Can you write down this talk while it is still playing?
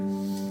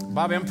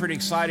Bobby, I'm pretty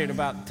excited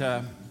about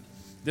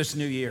this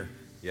new year.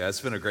 Yeah,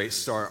 it's been a great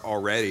start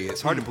already.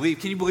 It's hard to believe.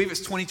 Can you believe it's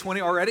 2020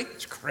 already?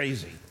 It's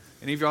crazy.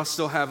 Any of y'all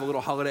still have a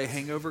little holiday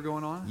hangover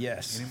going on?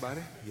 Yes.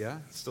 Anybody? Yeah,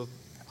 still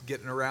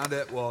getting around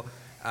it? Well,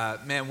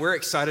 man, we're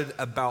excited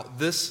about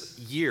this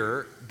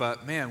year,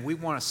 but man, we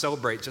want to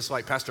celebrate, just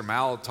like Pastor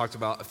Mal talked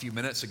about a few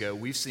minutes ago.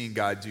 We've seen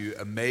God do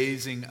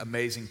amazing,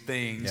 amazing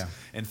things. Yeah.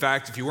 In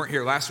fact, if you weren't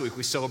here last week,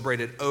 we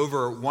celebrated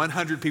over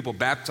 100 people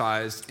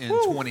baptized in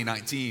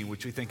 2019,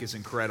 which we think is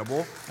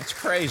incredible. That's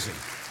crazy.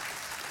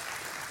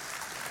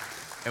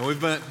 And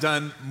we've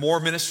done more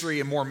ministry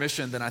and more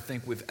mission than I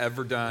think we've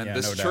ever done. Yeah,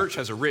 This no church doubt.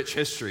 has a rich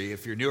history.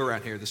 If you're new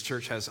around here, this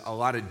church has a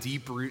lot of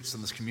deep roots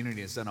in this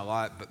community. It's done a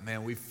lot. But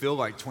man, we feel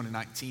like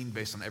 2019,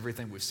 based on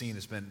everything we've seen,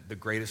 has been the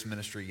greatest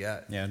ministry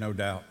yet. Yeah, no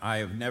doubt.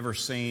 I've never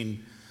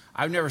seen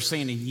a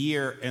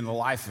year in the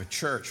life of a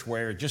church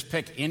where just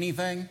pick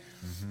anything,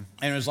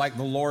 and it was like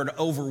the Lord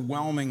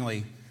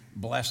overwhelmingly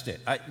blessed it.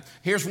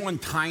 Here's one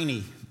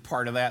tiny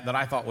part of that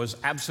I thought was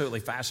absolutely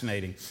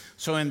fascinating.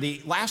 So in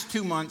the last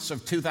 2 months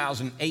of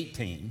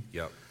 2018,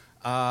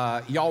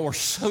 y'all were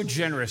so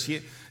generous.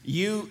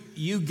 You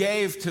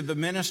gave to the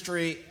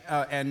ministry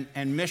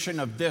and mission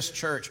of this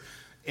church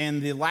in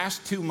the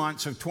last 2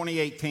 months of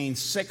 2018,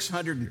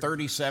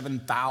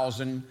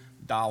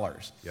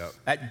 $637,000. Yep.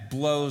 That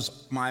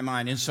blows my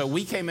mind. And so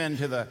we came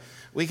into the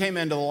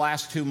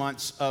last 2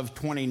 months of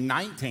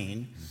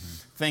 2019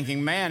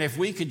 thinking, man, if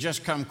we could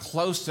just come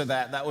close to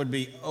that, that would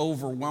be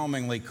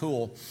overwhelmingly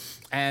cool.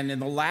 And in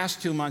the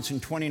last 2 months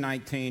in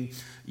 2019,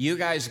 you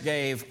guys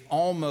gave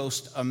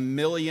almost $1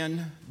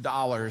 million in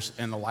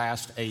the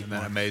last 8 Isn't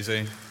months. that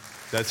amazing?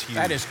 That's huge.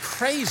 That is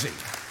crazy.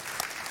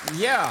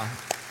 Yeah.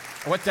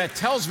 What that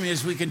tells me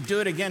is we can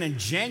do it again in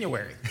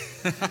January.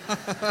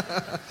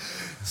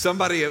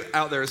 Somebody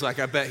out there is like,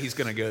 I bet he's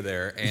going to go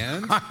there.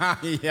 And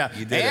yeah.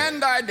 You did and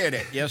it. I did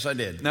it. Yes, I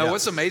did. Now, Yeah.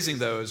 what's amazing,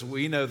 though, is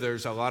we know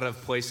there's a lot of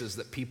places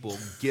that people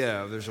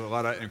give. There's a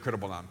lot of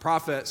incredible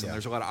nonprofits, and Yeah.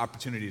 there's a lot of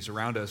opportunities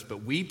around us.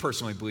 But we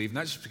personally believe,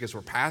 not just because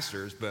we're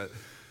pastors, but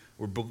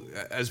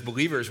as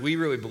believers, we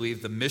really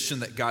believe the mission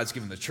that God's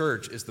given the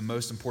church is the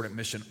most important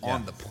mission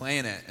on the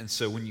planet. And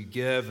so when you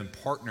give and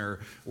partner,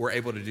 we're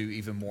able to do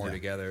even more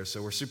together.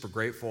 So we're super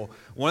grateful.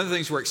 One of the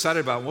things we're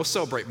excited about, and we'll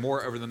celebrate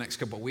more over the next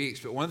couple of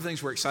weeks, but one of the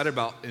things we're excited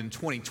about in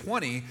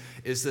 2020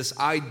 is this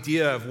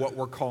idea of what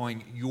we're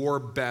calling your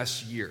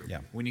best year. Yeah.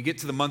 When you get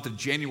to the month of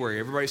January,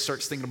 everybody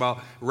starts thinking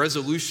about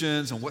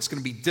resolutions and what's going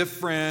to be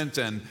different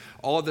and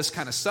all of this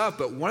kind of stuff.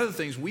 But one of the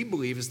things we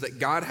believe is that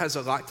God has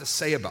a lot to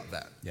say about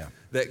that. Yeah.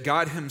 That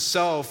God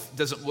himself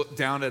doesn't look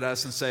down at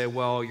us and say,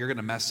 well, you're going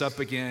to mess up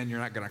again. You're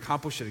not going to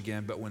accomplish it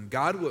again. But when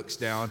God looks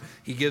down,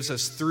 he gives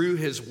us through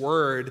his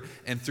word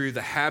and through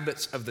the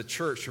habits of the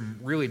church some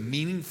really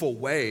meaningful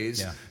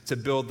ways to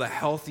build the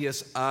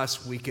healthiest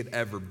us we could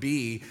ever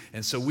be.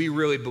 And so we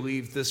really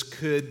believe this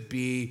could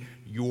be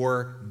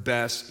your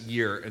best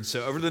year. And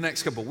so over the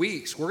next couple of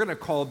weeks, we're going to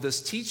call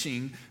this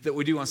teaching that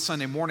we do on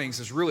Sunday mornings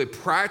is really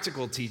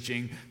practical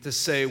teaching to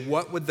say,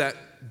 what would that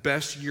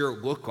best year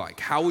look like?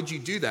 How would you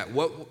do that?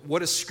 What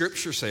does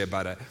Scripture say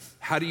about it?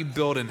 How do you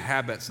build in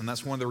habits? And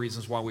that's one of the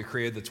reasons why we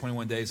created the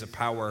 21 Days of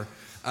Power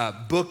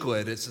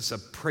booklet. It's just a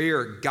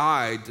prayer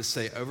guide to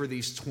say over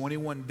these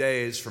 21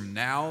 days from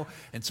now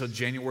until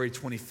January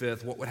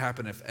 25th, what would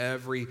happen if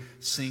every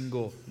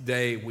single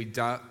day we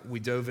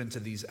dove into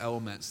these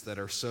elements that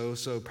are so,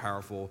 so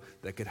powerful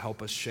that could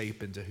help us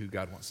shape into who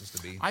God wants us to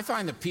be. I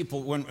find that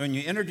people, when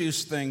you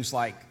introduce things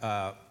like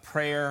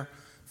prayer,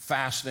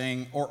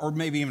 fasting, or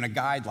maybe even a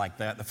guide like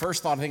that, the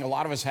first thought I think a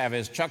lot of us have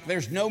is, Chuck,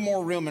 there's no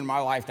more room in my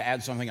life to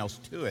add something else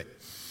to it.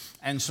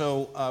 And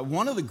so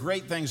one of the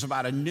great things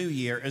about a new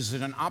year is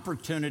that an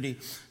opportunity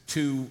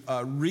to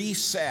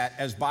reset,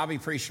 as Bobby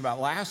preached about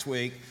last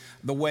week,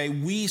 the way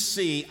we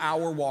see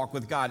our walk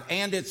with God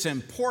and its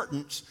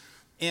importance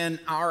in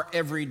our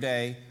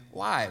everyday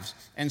lives.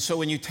 And so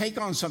when you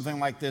take on something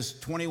like this,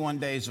 21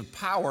 Days of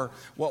Power,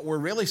 what we're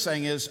really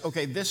saying is,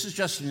 okay, this is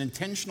just an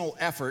intentional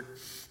effort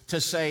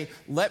to say,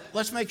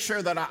 let's make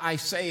sure that I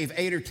save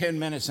 8 or 10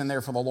 minutes in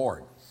there for the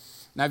Lord.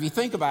 Now, if you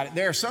think about it,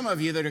 there are some of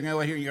you that are going to go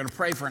here and you're going to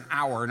pray for an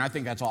hour, and I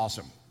think that's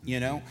awesome.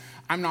 You know,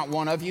 I'm not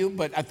one of you,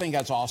 but I think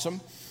that's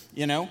awesome.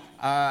 You know,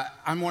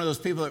 I'm one of those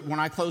people that when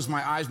I close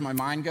my eyes, my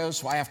mind goes,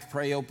 so I have to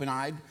pray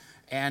open-eyed.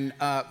 And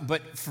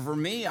but for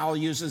me, I'll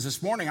use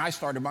this morning. I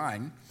started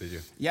mine. Did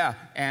you? Yeah,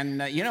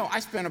 and you know,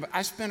 I spent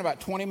about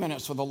 20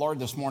 minutes with the Lord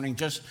this morning,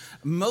 just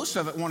most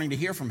of it wanting to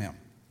hear from Him.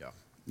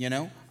 You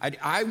know,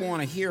 I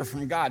want to hear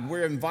from God.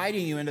 We're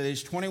inviting you into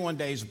these 21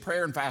 days of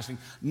prayer and fasting,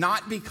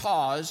 not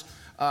because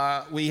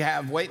we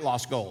have weight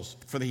loss goals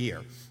for the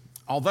year.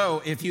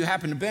 Although, if you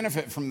happen to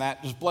benefit from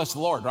that, just bless the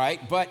Lord, right?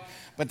 But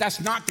that's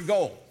not the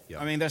goal.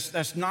 I mean,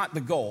 that's not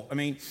the goal. I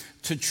mean,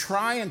 to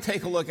try and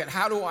take a look at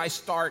how do I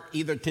start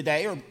either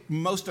today or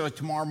most of it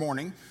tomorrow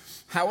morning,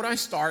 how would I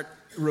start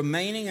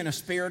remaining in a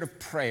spirit of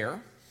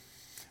prayer,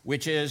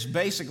 which is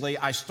basically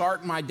I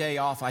start my day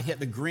off, I hit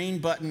the green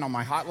button on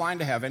my hotline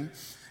to heaven,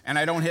 and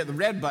I don't hit the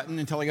red button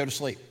until I go to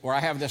sleep, where I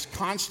have this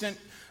constant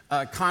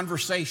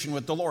conversation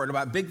with the Lord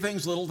about big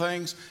things, little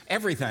things,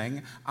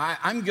 everything.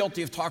 I'm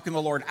guilty of talking to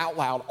the Lord out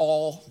loud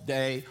all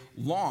day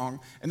long.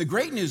 And the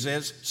great news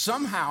is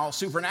somehow,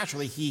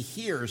 supernaturally, he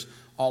hears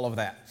all of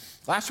that.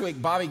 Last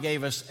week, Bobby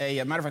gave us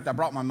a matter of fact, I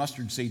brought my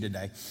mustard seed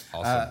today.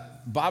 Awesome.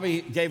 Bobby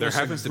gave us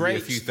a great start. There happens to be a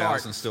few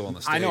thousand still on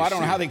the stage. I know, I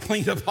don't know how they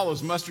cleaned up all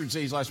those mustard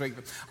seeds last week,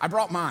 but I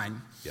brought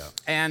mine. Yeah.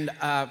 And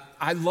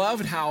I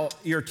loved how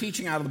your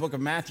teaching out of the book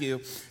of Matthew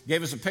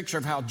gave us a picture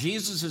of how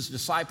Jesus'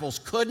 disciples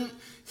couldn't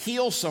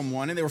heal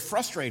someone and they were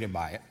frustrated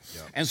by it.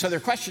 Yeah. And so their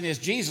question is,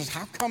 Jesus,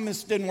 how come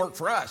this didn't work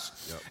for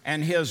us? Yeah.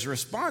 And his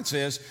response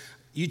is,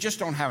 you just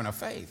don't have enough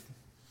faith.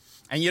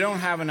 And you don't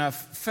have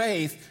enough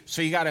faith,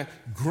 so you got to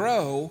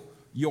grow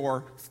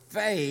your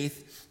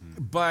faith.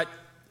 But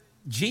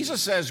Jesus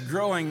says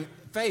growing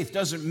faith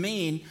doesn't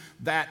mean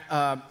that,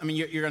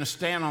 you're going to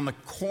stand on the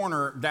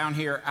corner down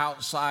here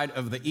outside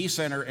of the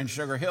E-Center in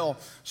Sugar Hill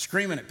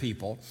screaming at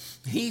people.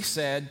 He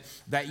said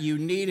that you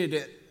needed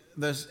it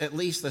at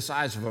least the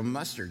size of a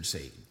mustard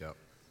seed. Yep.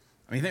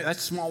 I mean,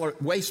 that's smaller,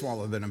 way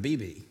smaller than a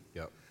BB.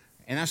 Yep.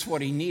 And that's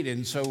what he needed.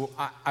 And so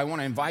I want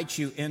to invite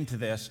you into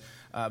this.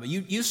 But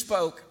you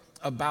spoke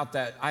about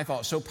that, I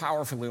thought, so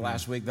powerfully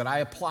last week that I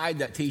applied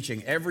that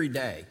teaching every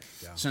day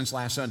since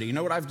last Sunday. You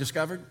know what I've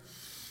discovered?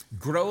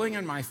 Growing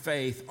in my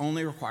faith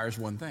only requires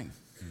one thing.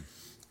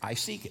 I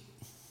seek it.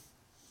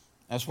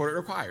 That's what it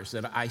requires,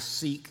 that I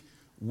seek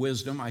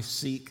wisdom. I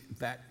seek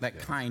that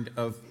kind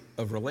of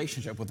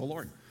relationship with the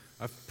Lord.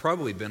 I've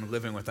probably been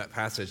living with that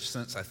passage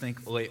since, I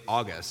think, late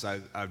August.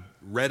 I've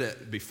read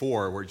it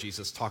before where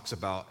Jesus talks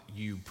about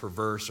you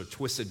perverse or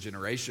twisted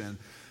generation,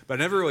 but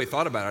I never really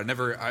thought about it.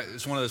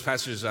 It's one of those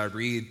passages I would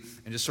read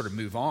and just sort of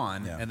move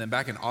on. Yeah. And then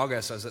back in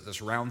August, I was at this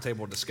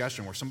roundtable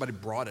discussion where somebody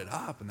brought it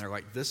up, and they're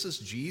like, this is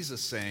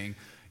Jesus saying,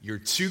 you're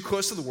too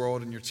close to the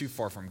world and you're too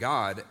far from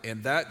God.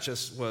 And that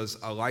just was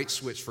a light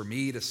switch for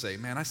me to say,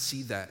 man, I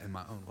see that in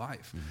my own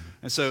life. Mm-hmm.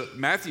 And so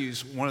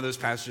Matthew's one of those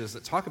passages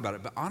that talk about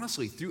it. But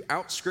honestly,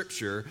 throughout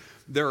Scripture,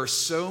 there are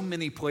so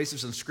many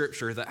places in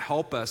Scripture that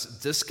help us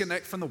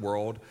disconnect from the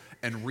world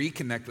and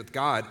reconnect with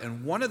God.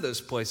 And one of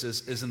those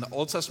places is in the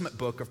Old Testament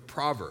book of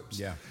Proverbs.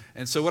 Yeah.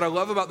 And so what I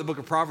love about the book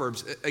of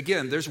Proverbs,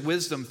 again, there's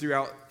wisdom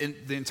throughout in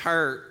the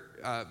entire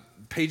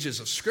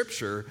pages of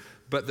Scripture.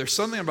 But there's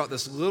something about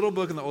this little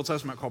book in the Old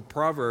Testament called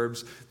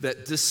Proverbs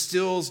that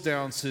distills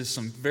down to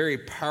some very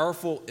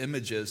powerful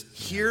images.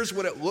 Here's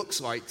what it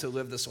looks like to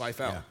live this life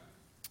out. Yeah.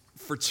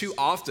 For too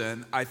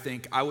often, I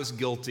think I was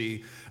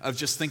guilty of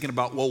just thinking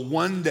about, well,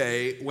 one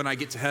day when I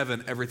get to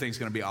heaven, everything's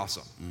going to be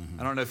awesome. Mm-hmm.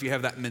 I don't know if you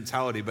have that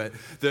mentality, but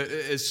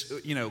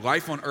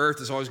life on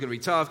earth is always going to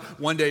be tough.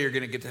 One day you're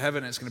going to get to heaven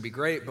and it's going to be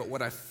great. But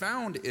what I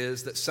found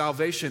is that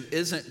salvation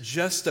isn't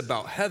just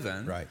about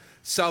heaven. Right.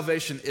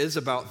 Salvation is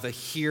about the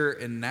here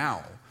and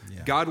now.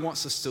 Yeah. God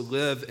wants us to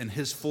live in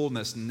his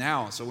fullness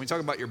now. So when we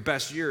talk about your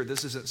best year,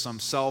 this isn't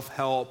some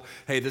self-help,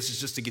 hey, this is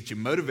just to get you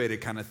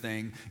motivated kind of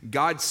thing.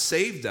 God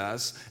saved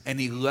us and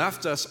he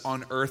left us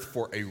on earth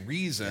for a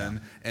reason.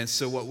 Yeah. And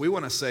so what we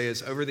want to say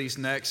is over these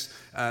next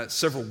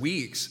several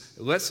weeks,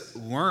 let's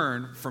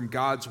learn from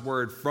God's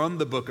word from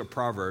the book of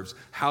Proverbs.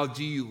 How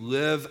do you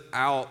live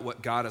out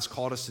what God has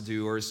called us to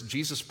do? Or as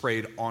Jesus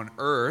prayed, on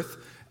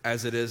earth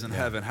as it is in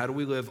heaven. How do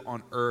we live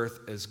on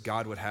earth as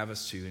God would have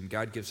us to? And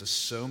God gives us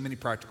so many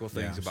practical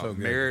things about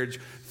marriage,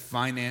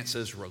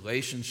 finances,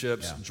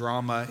 relationships,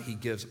 drama. He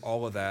gives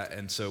all of that.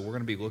 And so we're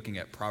going to be looking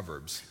at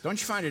Proverbs. Don't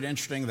you find it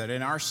interesting that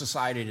in our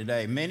society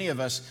today, many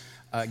of us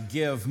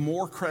give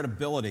more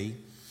credibility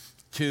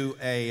to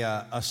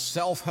a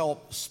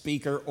self-help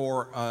speaker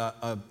or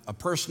a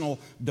personal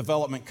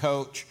development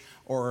coach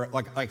or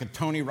like a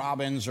Tony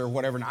Robbins or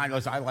whatever. And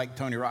I like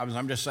Tony Robbins.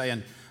 I'm just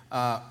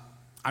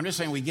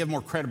saying we give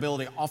more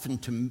credibility often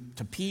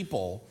to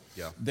people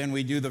than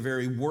we do the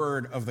very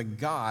word of the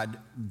God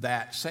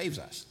that saves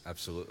us.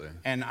 Absolutely.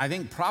 And I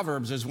think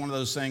Proverbs is one of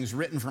those things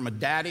written from a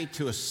daddy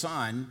to a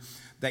son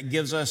that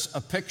gives us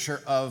a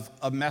picture of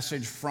a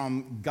message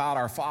from God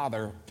our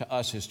Father to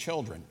us, his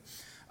children.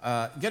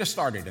 Get us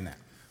started in that.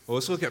 Well,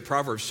 let's look at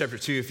Proverbs chapter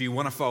 2. If you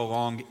want to follow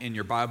along in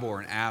your Bible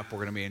or an app, we're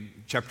going to be in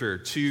chapter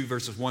 2,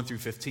 verses 1 through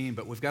 15,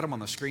 but we've got them on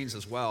the screens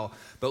as well.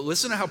 But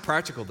listen to how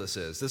practical this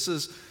is. This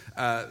is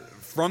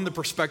from the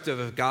perspective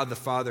of God the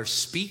Father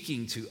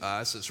speaking to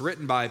us. It's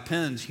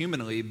penned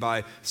humanly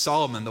by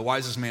Solomon, the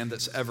wisest man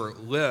that's ever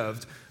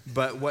lived.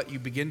 But what you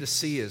begin to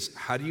see is,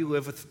 how do you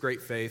live with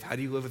great faith? How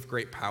do you live with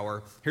great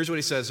power? Here's what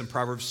he says in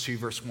Proverbs 2,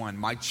 verse 1.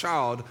 My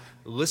child,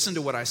 listen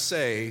to what I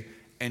say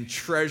and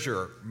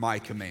treasure my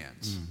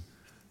commands.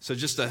 So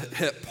just to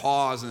hit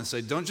pause and say,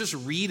 don't just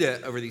read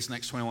it over these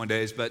next 21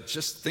 days, but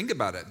just think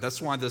about it.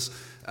 That's why this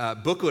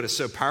booklet is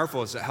so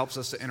powerful, is it helps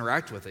us to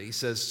interact with it. He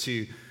says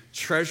to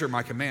treasure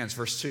my commands.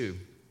 Verse 2,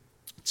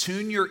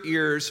 tune your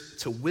ears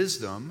to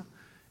wisdom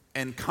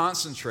and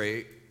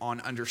concentrate on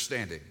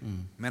understanding.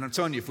 Man, I'm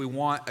telling you, if we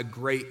want a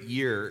great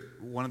year,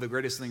 one of the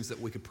greatest things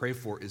that we could pray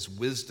for is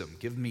wisdom.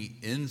 Give me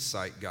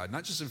insight, God,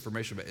 not just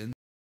information, but insight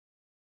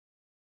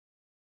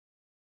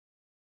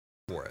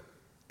for it.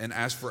 and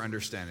ask for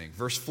understanding.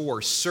 Verse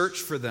 4, search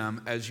for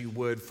them as you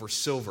would for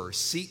silver.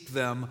 Seek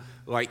them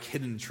like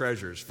hidden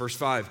treasures. Verse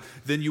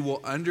 5, then you will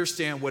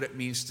understand what it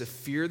means to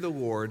fear the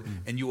Lord,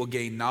 and you will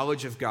gain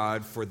knowledge of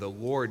God, for the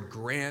Lord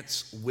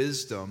grants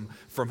wisdom.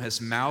 From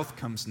his mouth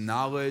comes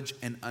knowledge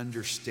and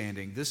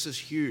understanding. This is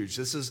huge.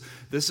 This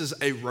is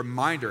a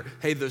reminder.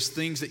 Hey, those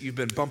things that you've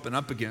been bumping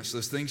up against,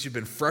 those things you've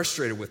been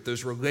frustrated with,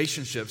 those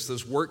relationships,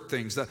 those work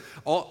things,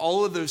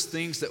 all of those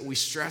things that we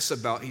stress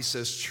about, he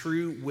says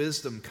true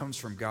wisdom comes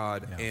from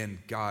God, and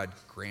God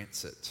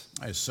grants it.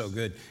 That is so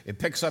good. It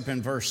picks up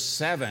in verse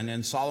 7,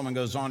 and Solomon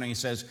goes on and he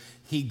says,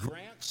 he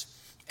grants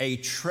a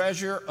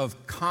treasure of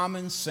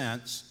common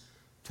sense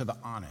to the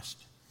honest.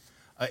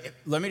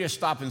 Let me just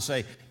stop and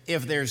say,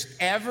 if there's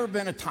ever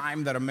been a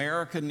time that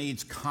America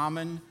needs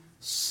common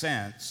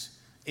sense,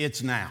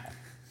 it's now.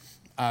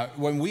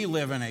 When we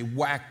live in a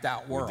whacked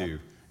out world. We do.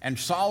 And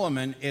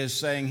Solomon is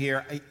saying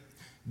here,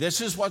 this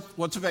is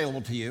what's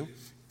available to you.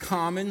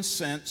 Common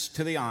sense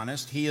to the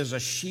honest. He is a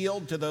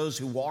shield to those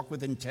who walk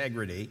with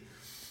integrity.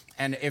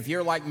 And if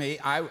you're like me,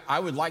 I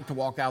would like to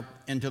walk out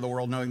into the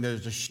world knowing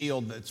there's a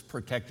shield that's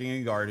protecting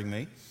and guarding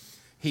me.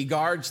 He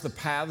guards the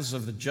paths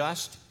of the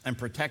just and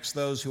protects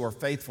those who are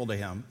faithful to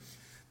him.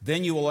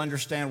 Then you will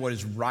understand what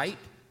is right,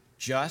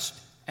 just,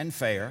 and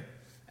fair,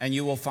 and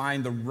you will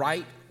find the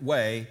right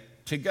way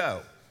to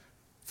go.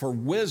 For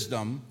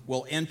wisdom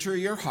will enter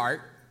your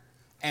heart,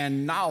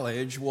 and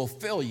knowledge will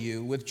fill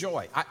you with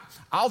joy.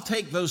 I'll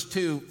take those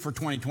two for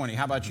 2020.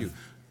 How about you?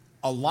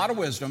 A lot of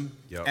wisdom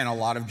and a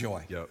lot of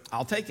joy.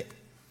 I'll take it.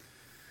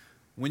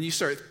 When you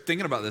start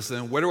thinking about this,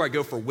 then where do I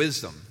go for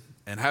wisdom?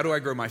 And how do I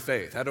grow my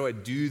faith? How do I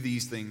do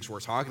these things we're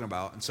talking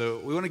about? And so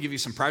we want to give you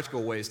some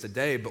practical ways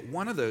today, but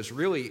one of those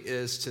really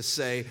is to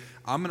say,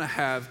 I'm going to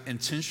have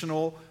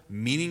intentional,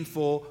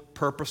 meaningful,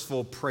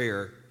 purposeful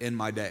prayer in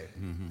my day.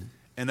 Mm-hmm.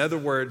 In other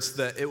words,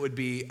 that it would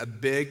be a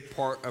big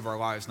part of our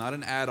lives, not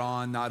an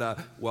add-on, not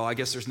a, well, I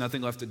guess there's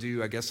nothing left to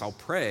do, I guess I'll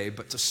pray,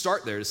 but to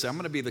start there, to say I'm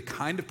going to be the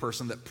kind of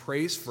person that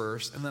prays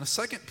first. And then a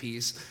second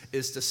piece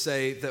is to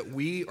say that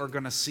we are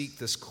going to seek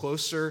this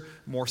closer,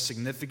 more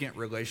significant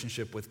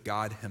relationship with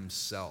God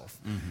himself.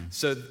 Mm-hmm.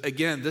 So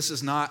again, this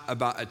is not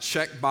about a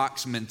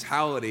checkbox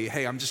mentality.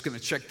 Hey, I'm just going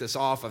to check this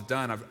off. I've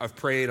done, I've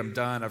prayed, I'm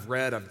done, I've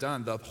read, I've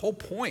done. The whole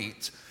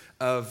point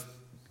of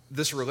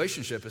this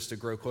relationship is to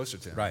grow closer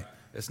to him. Right.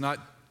 It's not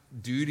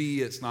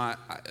duty, it's not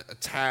a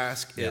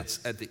task, it's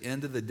at the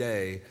end of the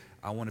day,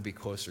 I want to be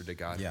closer to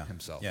God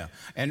himself. Yeah,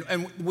 and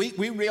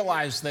we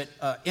realize that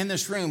in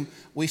this room,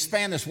 we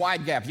span this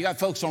wide gap. You got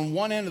folks on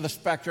one end of the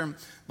spectrum,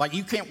 like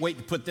you can't wait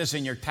to put this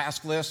in your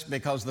task list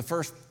because the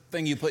first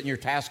thing you put in your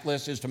task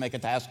list is to make a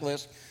task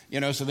list,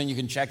 so then you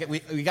can check it.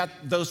 We got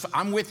those,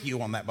 I'm with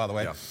you on that, by the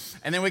way. Yeah.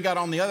 And then we got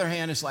on the other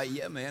hand, it's like,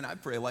 yeah, man, I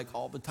pray like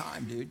all the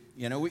time, dude.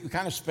 We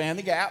kind of span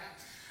the gap,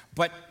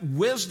 but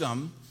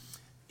wisdom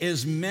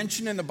is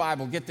mentioned in the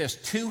Bible, get this,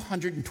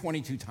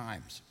 222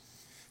 times.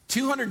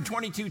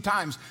 222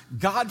 times,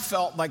 God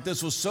felt like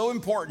this was so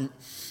important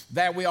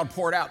that we ought to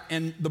pour it out.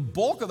 And the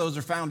bulk of those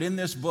are found in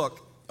this book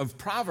of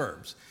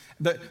Proverbs.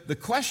 The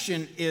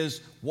question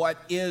is, what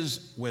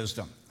is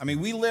wisdom? I mean,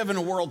 we live in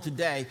a world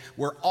today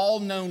where all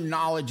known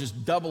knowledge is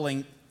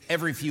doubling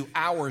every few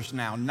hours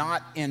now,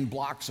 not in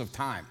blocks of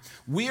time.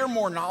 We are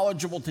more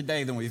knowledgeable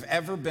today than we've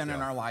ever been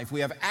in our life. We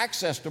have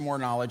access to more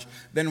knowledge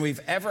than we've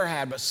ever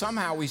had, but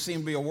somehow we seem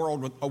to be a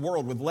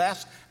world with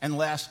less and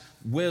less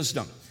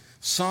wisdom.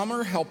 Some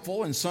are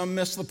helpful and some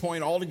miss the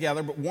point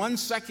altogether, but one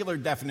secular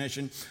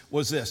definition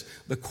was this: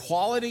 the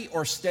quality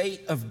or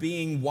state of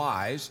being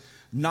wise,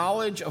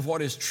 knowledge of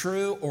what is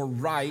true or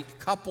right,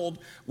 coupled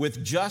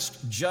with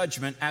just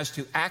judgment as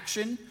to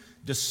action,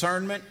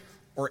 discernment,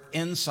 or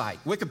insight.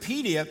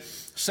 Wikipedia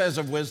says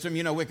of wisdom,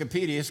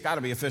 Wikipedia's got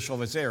to be official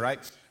if it's there, right?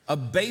 A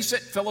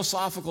basic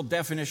philosophical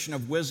definition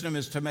of wisdom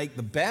is to make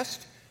the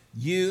best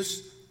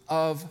use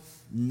of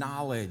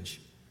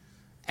knowledge.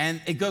 And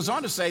it goes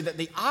on to say that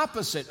the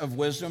opposite of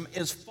wisdom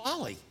is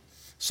folly.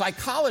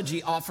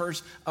 Psychology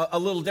offers a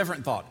little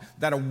different thought,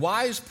 that a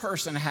wise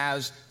person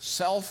has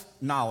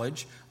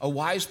self-knowledge, a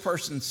wise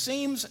person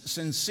seems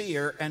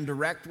sincere and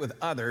direct with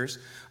others,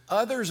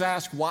 others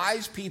ask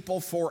wise people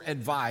for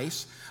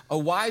advice, a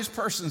wise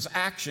person's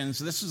actions,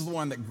 this is the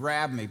one that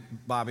grabbed me,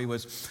 Bobby,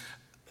 was,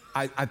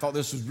 I thought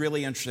this was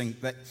really interesting,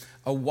 that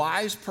a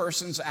wise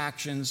person's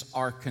actions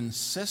are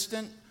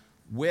consistent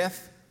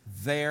with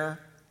their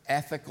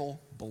ethical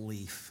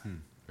belief.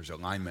 There's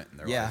alignment in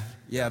their life.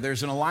 Yeah,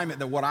 there's an alignment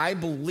that what I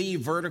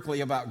believe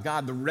vertically about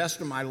God, the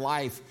rest of my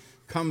life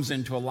comes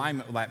into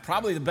alignment with that.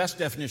 Probably the best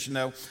definition,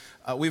 though,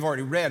 we've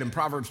already read in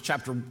Proverbs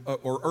chapter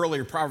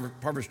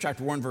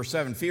 1, verse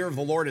 7. Fear of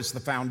the Lord is the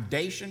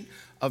foundation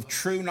of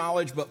true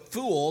knowledge, but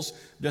fools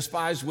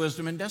despise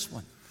wisdom and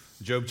discipline.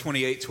 Job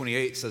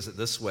 28:28 says it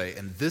this way,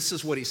 and this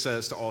is what he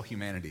says to all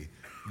humanity.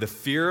 The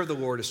fear of the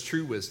Lord is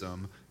true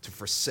wisdom. To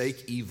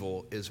forsake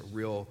evil is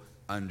real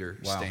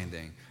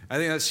understanding. Wow. I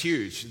think that's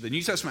huge. The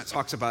New Testament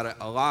talks about it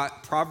a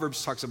lot.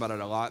 Proverbs talks about it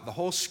a lot. The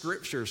whole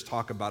scriptures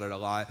talk about it a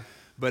lot.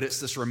 but it's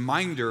this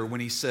reminder when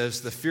he says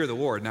the fear of the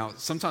Lord. Now,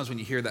 sometimes when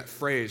you hear that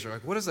phrase, you're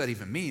like, what does that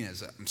even mean?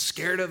 Is it I'm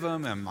scared of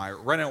him? Am I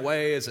running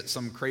away? Is it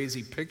some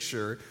crazy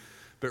picture?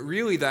 But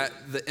really, that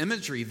the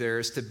imagery there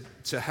is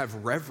to have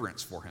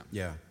reverence for him,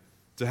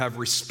 to have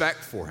respect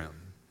for him.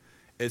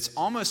 It's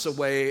almost a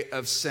way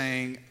of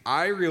saying,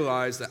 I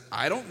realize that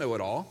I don't know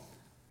it all.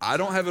 I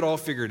don't have it all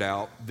figured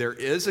out. There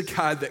is a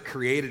God that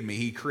created me.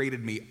 He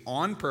created me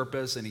on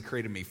purpose, and he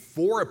created me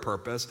for a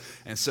purpose.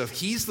 And so if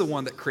he's the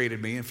one that created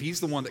me, if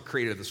he's the one that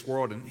created this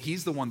world, and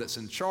he's the one that's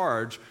in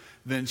charge,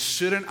 then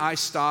shouldn't I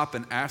stop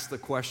and ask the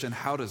question,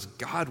 how does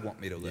God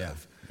want me to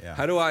live?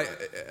 How do I,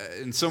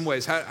 in some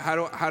ways,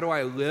 how do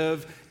I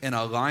live in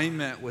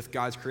alignment with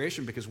God's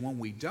creation? Because when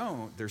we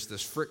don't, there's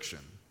this friction.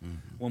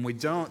 When we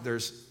don't,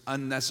 there's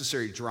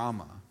unnecessary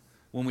drama.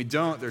 When we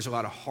don't, there's a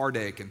lot of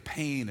heartache and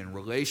pain and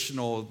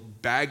relational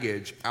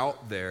baggage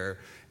out there.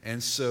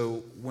 And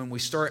so when we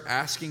start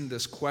asking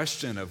this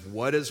question of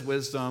what is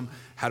wisdom,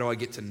 how do I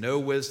get to know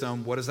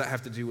wisdom, what does that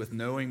have to do with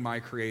knowing my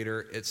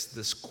Creator? It's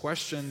this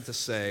question to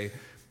say,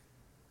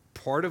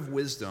 part of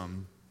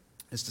wisdom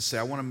is to say,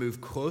 I want to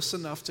move close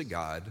enough to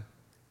God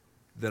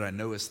that I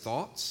know his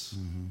thoughts,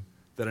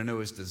 that I know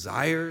his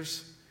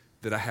desires,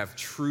 that I have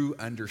true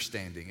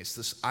understanding. It's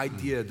this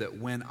idea that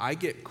when I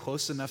get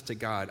close enough to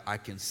God, I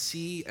can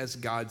see as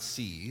God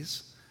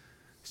sees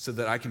so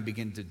that I can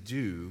begin to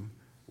do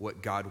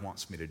what God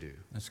wants me to do.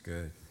 That's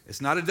good.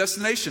 It's not a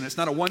destination. It's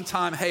not a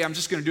one-time, hey, I'm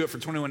just going to do it for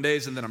 21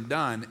 days and then I'm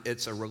done.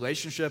 It's a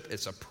relationship.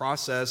 It's a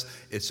process.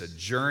 It's a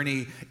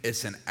journey.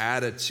 It's an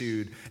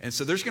attitude. And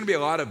so there's going to be a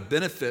lot of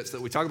benefits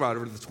that we talk about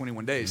over the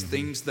 21 days,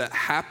 things that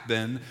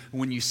happen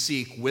when you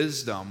seek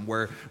wisdom,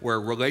 where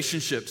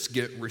relationships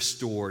get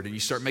restored and you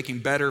start making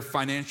better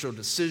financial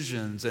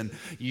decisions and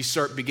you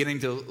start beginning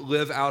to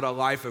live out a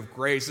life of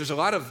grace. There's a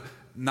lot of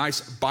nice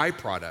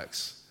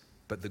byproducts.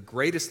 But the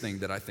greatest thing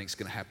that I think is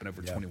going to happen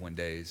over 21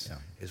 days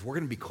is we're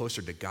going to be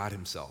closer to God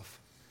himself.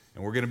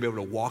 And we're going to be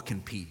able to walk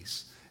in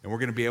peace. And we're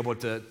going to be able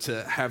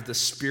to have the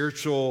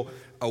spiritual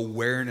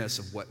awareness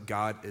of what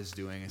God is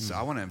doing. And so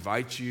I want to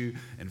invite you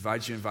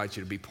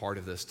to be part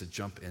of this, to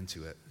jump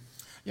into it.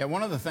 Yeah,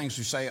 one of the things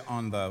we say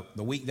on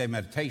the weekday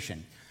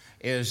meditation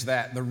is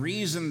that the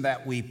reason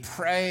that we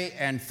pray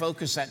and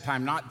focus that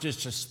time, not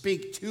just to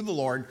speak to the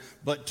Lord,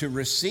 but to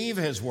receive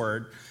his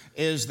word,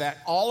 is that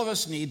all of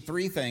us need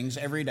three things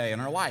every day in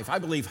our life. I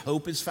believe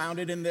hope is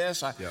founded in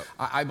this.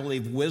 I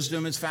believe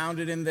wisdom is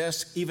founded in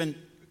this. Even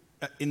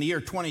in the year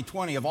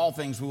 2020, of all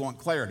things, we want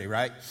clarity,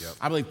 right?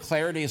 I believe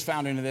clarity is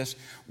found in this.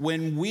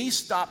 When we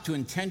stop to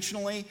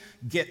intentionally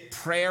get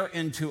prayer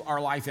into our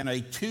life in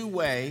a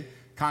two-way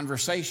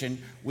conversation,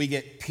 we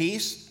get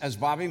peace, as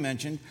Bobby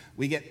mentioned,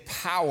 we get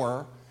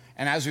power,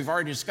 and as we've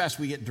already discussed,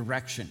 we get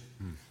direction.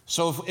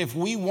 So if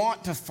we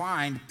want to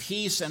find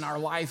peace in our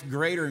life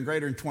greater and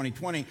greater in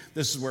 2020,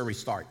 this is where we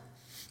start.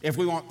 If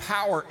we want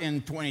power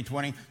in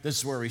 2020, this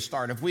is where we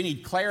start. If we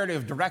need clarity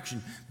of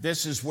direction,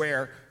 this is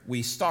where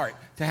we start.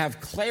 To have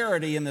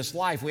clarity in this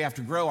life, we have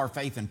to grow our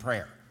faith in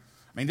prayer.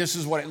 I mean, this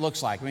is what it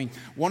looks like. I mean,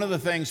 one of the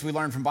things we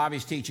learned from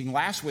Bobby's teaching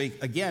last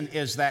week, again,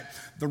 is that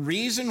the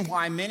reason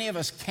why many of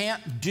us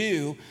can't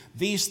do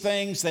these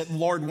things that the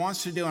Lord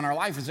wants to do in our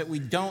life is that we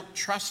don't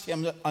trust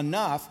him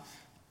enough,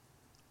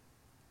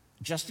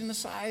 just in the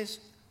size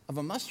of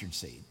a mustard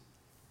seed,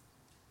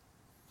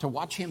 to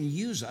watch him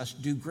use us,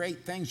 do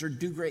great things, or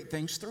do great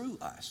things through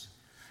us.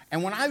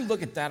 And when I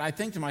look at that, I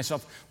think to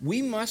myself,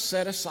 we must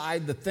set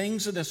aside the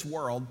things of this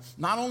world,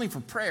 not only for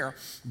prayer,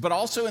 but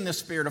also in the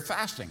spirit of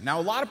fasting.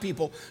 Now, a lot of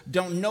people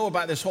don't know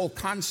about this whole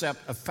concept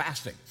of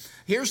fasting.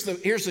 Here's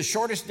the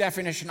shortest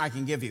definition I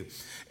can give you.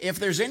 If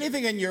there's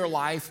anything in your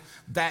life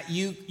that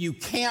you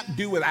can't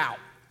do without,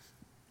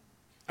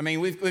 I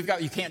mean, we've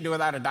got, you can't do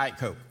without a Diet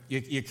Coke.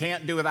 You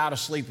can't do without a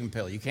sleeping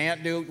pill. You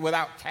can't do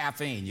without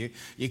caffeine.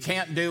 You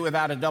can't do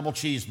without a double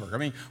cheeseburger. I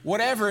mean,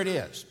 whatever it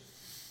is.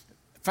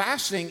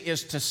 Fasting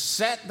is to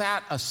set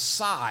that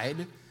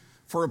aside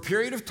for a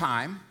period of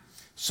time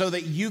so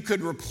that you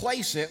could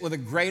replace it with a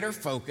greater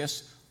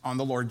focus on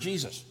the Lord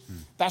Jesus.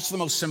 That's the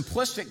most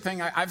simplistic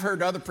thing. I've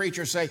heard other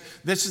preachers say,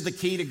 this is the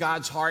key to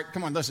God's heart.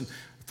 Come on, listen.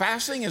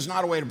 Fasting is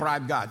not a way to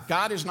bribe God.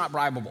 God is not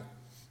bribable.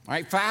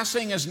 Right?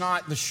 Fasting is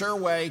not the sure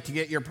way to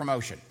get your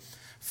promotion.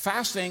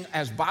 Fasting,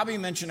 as Bobby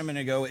mentioned a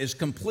minute ago, is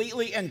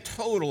completely and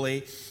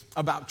totally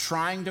about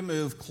trying to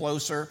move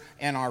closer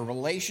in our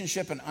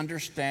relationship and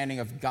understanding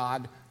of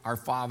God, our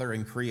Father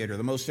and Creator.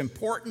 The most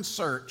important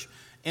search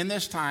in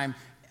this time,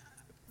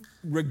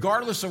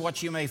 regardless of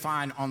what you may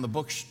find on the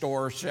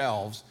bookstore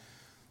shelves,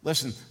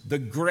 listen, the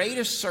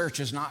greatest search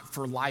is not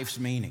for life's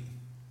meaning.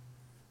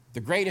 The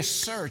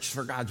greatest search is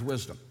for God's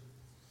wisdom.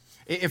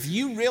 If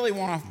you really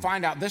want to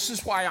find out, this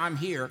is why I'm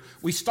here,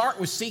 we start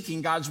with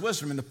seeking God's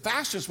wisdom. And the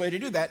fastest way to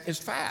do that is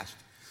fast,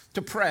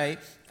 to pray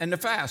and to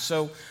fast.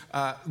 So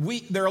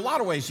there are a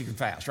lot of ways you can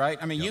fast, right?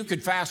 I mean, you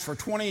could fast for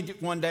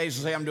 21 days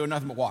and say, I'm doing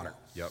nothing but water.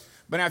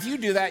 But now if you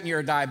do that and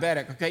you're a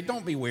diabetic, okay,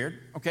 don't be weird,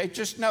 okay?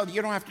 Just know that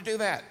you don't have to do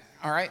that.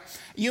 all right?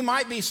 You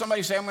might be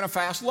somebody say, I'm going to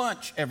fast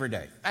lunch every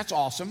day. That's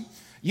awesome.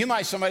 You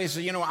might somebody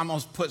say, I'm going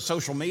to put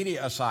social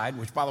media aside,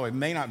 which, by the way,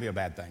 may not be a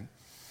bad thing.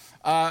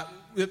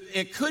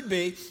 It could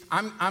be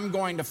I'm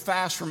going to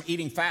fast from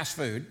eating fast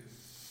food.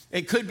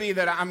 It could be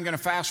that I'm going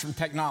to fast from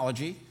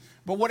technology.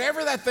 But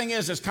whatever that thing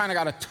is, it's kind of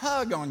got a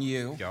tug on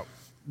you. Yep.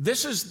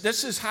 This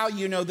is how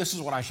you know this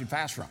is what I should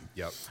fast from.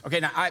 Yep. Okay,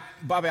 now,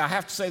 Bobby, I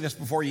have to say this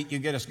before you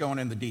get us going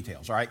in the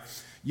details, all right?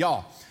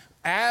 Y'all,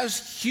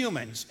 as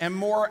humans, and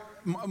more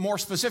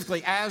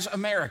specifically as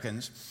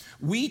Americans,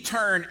 we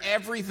turn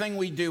everything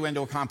we do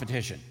into a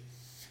competition.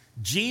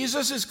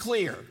 Jesus is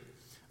clear,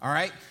 all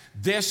right?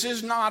 This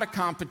is not a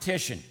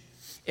competition.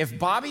 If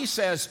Bobby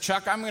says,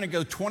 Chuck, I'm going to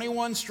go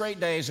 21 straight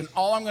days and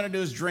all I'm going to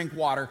do is drink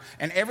water,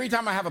 and every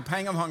time I have a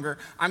pang of hunger,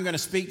 I'm going to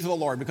speak to the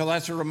Lord because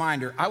that's a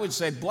reminder, I would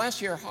say,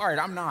 bless your heart,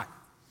 I'm not.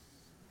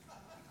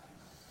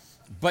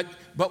 But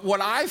what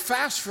I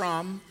fast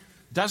from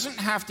doesn't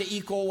have to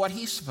equal what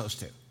he's supposed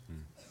to.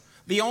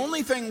 The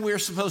only thing we're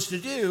supposed to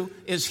do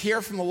is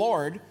hear from the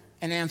Lord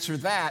and answer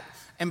that.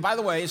 And by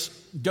the way,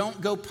 don't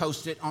go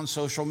post it on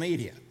social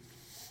media.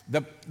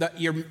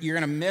 You're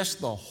going to miss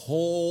the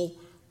whole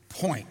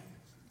point.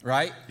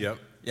 Right? Yep.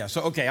 Yeah,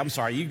 so, okay, I'm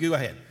sorry. You go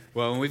ahead.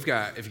 Well, and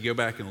if you go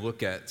back and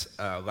look at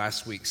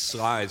last week's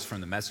slides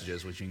from the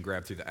messages, which you can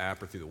grab through the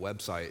app or through the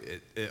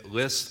website, it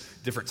lists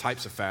different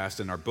types of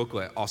fast, and our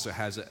booklet also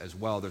has it as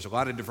well. There's a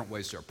lot of different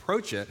ways to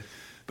approach it.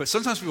 But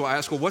sometimes people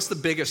ask, well, what's the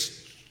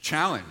biggest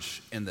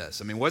challenge in this?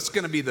 I mean, what's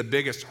going to be the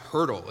biggest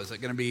hurdle? Is it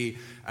going to be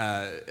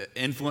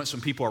influence from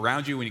people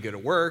around you when you go to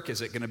work?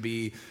 Is it going to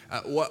be,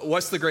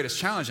 what's the greatest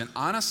challenge? And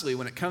honestly,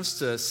 when it comes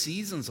to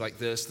seasons like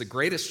this, the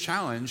greatest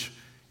challenge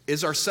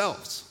is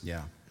ourselves.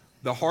 Yeah.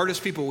 The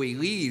hardest people we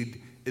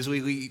lead is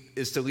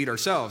to lead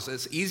ourselves.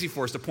 It's easy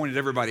for us to point at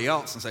everybody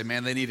else and say,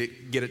 man, they need to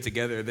get it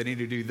together. They need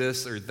to do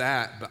this or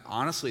that. But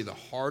honestly, the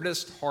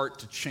hardest heart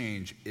to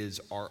change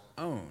is our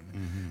own.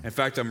 Mm-hmm. In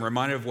fact, I'm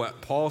reminded of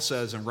what Paul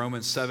says in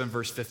Romans 7,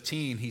 verse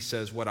 15. He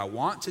says, what I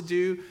want to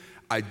do,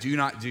 I do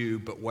not do,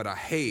 but what I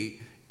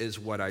hate is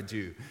what I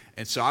do.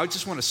 And so I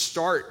just want to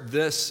start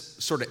this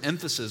sort of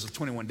emphasis of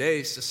 21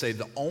 days to say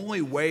the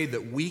only way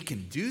that we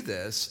can do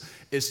this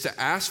is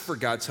to ask for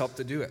God's help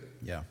to do it.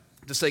 Yeah.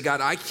 To say, God,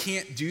 I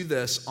can't do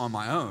this on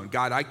my own.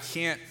 God, I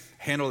can't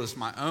handle this on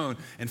my own.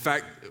 In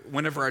fact,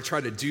 whenever I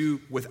try to do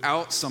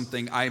without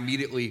something, I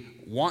immediately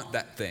want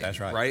that thing. That's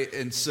right. Right?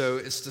 And so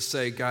it's to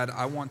say, God,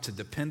 I want to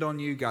depend on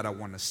you. God, I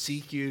want to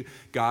seek you.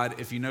 God,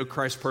 if you know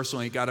Christ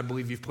personally, God, I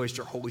believe you've placed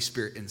your Holy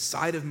Spirit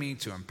inside of me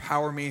to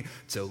empower me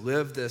to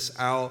live this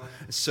out.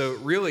 So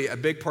really, a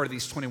big part of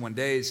these 21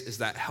 days is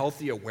that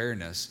healthy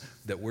awareness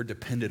that we're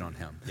dependent on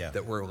him,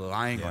 that we're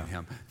relying on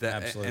him.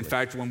 That, absolutely. In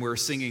fact, when we were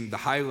singing the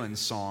Highlands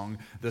song,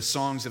 the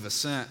Songs of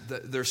Ascent,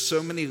 there's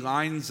so many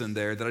lines in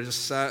there that I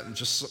just sat and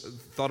just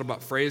thought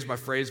about phrase by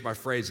phrase by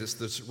phrase. It's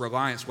this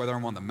reliance, whether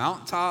I'm on the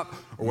mountaintop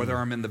or whether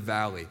I'm in the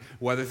valley,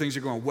 whether things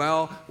are going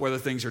well, whether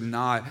things are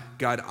not.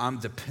 God, I'm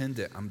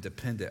dependent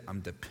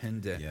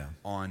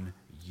on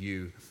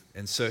you.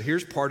 And so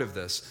here's part of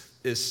this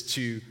is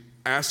to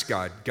ask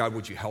God,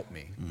 would you help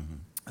me? Mm-hmm.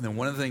 And then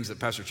one of the things that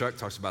Pastor Chuck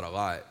talks about a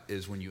lot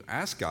is when you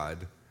ask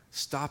God,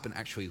 stop and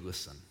actually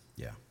listen.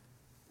 Yeah.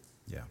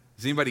 Yeah.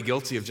 Is anybody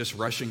guilty of just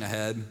rushing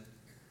ahead?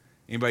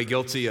 Anybody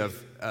guilty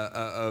of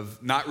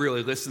not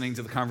really listening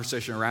to the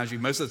conversation around you?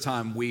 Most of the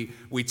time, we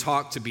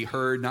talk to be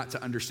heard, not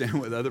to understand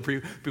what other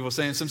people are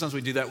saying. Sometimes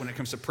we do that when it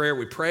comes to prayer.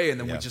 We pray,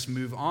 and then we just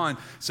move on.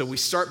 So we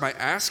start by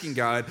asking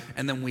God,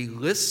 and then we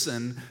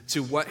listen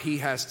to what he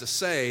has to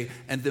say,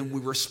 and then we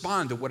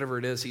respond to whatever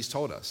it is he's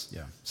told us.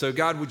 Yeah. So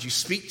God, would you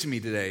speak to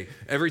me today?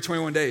 Every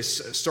 21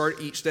 days,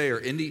 start each day or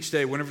end each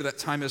day, whenever that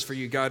time is for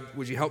you. God,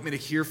 would you help me to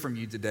hear from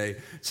you today,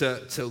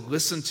 to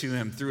listen to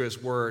him through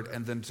his word,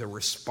 and then to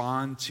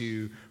respond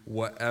to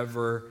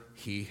whatever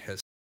he has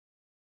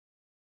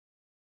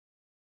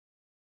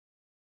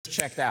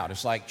checked out.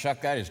 It's like,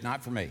 Chuck, that is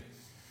not for me.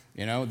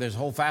 This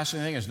whole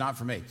fasting thing is not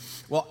for me.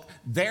 Well,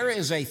 there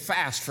is a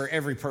fast for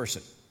every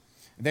person.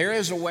 There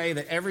is a way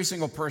that every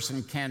single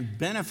person can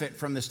benefit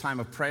from this time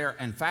of prayer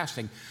and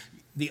fasting.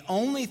 The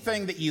only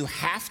thing that you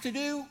have to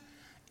do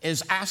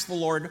is ask the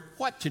Lord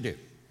what to do.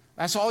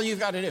 That's all you've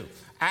got to do.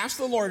 Ask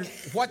the Lord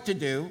what to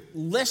do.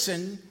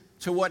 Listen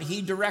to what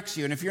he directs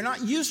you. And if you're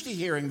not used to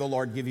hearing the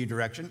Lord give you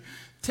direction,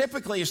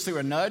 typically it's through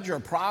a nudge or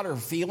a prod or a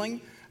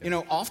feeling.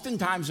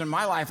 Oftentimes in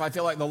my life, I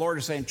feel like the Lord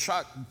is saying,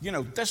 Chuck,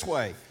 this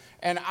way.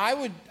 And I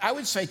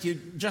would say to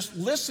you, just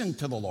listen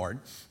to the Lord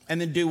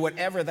and then do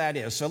whatever that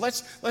is. So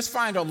let's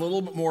find a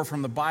little bit more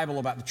from the Bible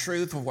about the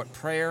truth of what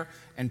prayer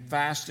and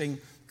fasting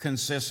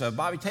consists of.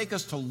 Bobby, take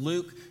us to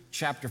Luke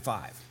chapter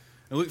 5.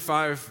 In Luke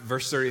 5,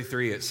 verse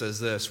 33, it says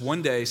this: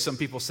 one day some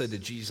people said to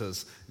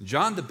Jesus,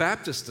 John the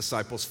Baptist's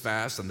disciples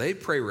fast and they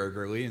pray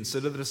regularly, and so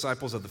do the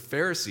disciples of the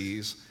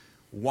Pharisees.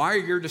 Why are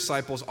your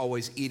disciples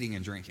always eating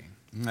and drinking?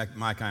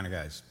 My kind of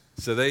guys.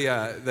 So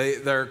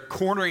they're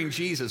cornering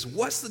Jesus.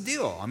 What's the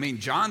deal? I mean,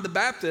 John the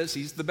Baptist,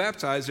 he's the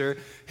baptizer.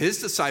 His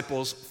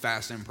disciples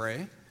fast and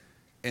pray.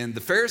 And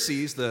the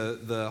Pharisees,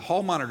 the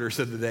hall monitors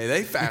of the day,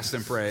 they fast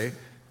and pray.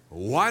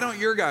 why don't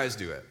your guys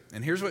do it?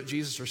 And here's what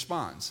Jesus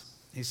responds.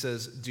 He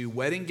says, do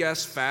wedding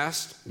guests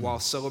fast while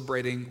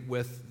celebrating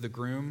with the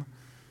groom?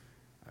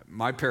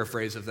 My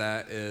paraphrase of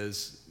that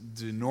is,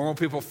 do normal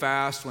people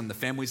fast when the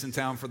family's in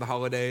town for the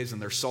holidays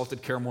and there's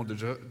salted caramel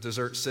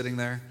dessert sitting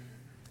there?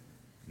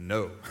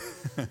 No.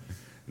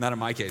 Not in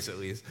my case, at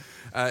least.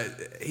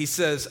 He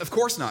says, of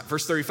course not.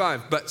 Verse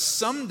 35, but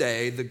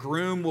someday the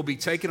groom will be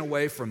taken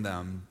away from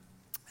them,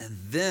 and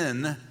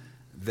then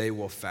they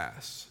will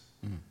fast.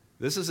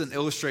 This is an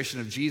illustration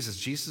of Jesus.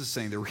 Jesus is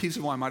saying the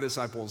reason why my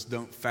disciples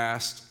don't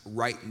fast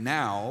right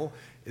now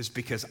is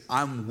because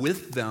I'm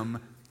with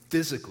them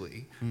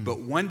physically. But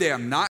one day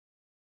I'm not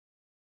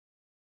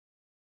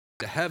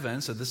to heaven,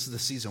 so this is the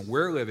season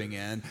we're living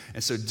in.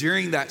 And so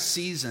during that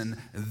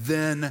season,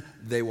 then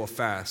they will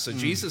fast. So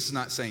Jesus is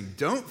not saying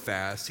don't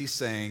fast. He's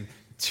saying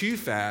to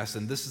fast,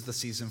 and this is the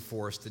season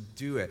for us to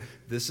do it.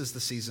 This is the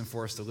season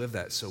for us to live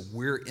that. So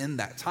we're in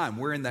that time.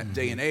 We're in that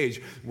day and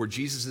age where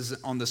Jesus isn't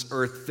on this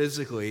earth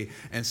physically.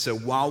 And so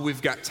while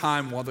we've got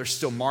time, while there's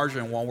still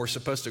margin, while we're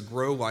supposed to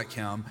grow like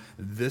him,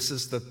 this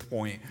is the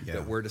point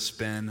that we're to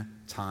spend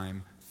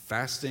time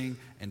fasting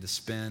and to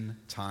spend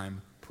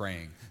time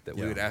praying. That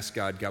we would ask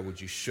God, God, would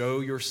you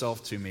show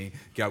yourself to me?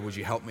 God, would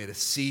you help me to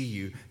see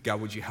you?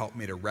 God, would you help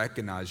me to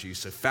recognize you?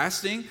 So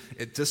fasting,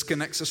 it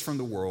disconnects us from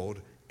the world,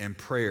 and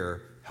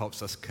prayer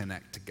helps us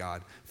connect to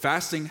God.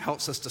 Fasting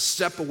helps us to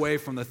step away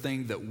from the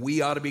thing that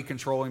we ought to be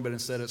controlling, but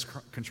instead it's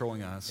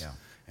controlling us. Yeah.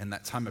 And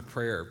that time of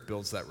prayer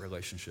builds that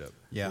relationship.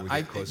 Yeah,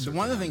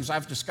 one of the things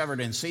I've discovered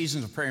in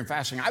seasons of prayer and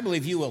fasting, I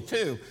believe you will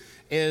too,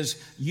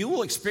 is you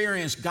will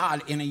experience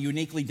God in a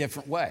uniquely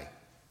different way.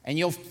 And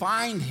you'll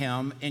find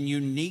him in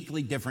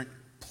uniquely different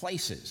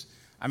places.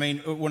 I mean,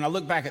 when I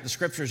look back at the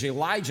scriptures,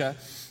 Elijah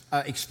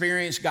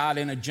experienced God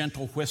in a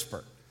gentle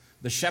whisper.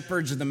 The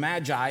shepherds of the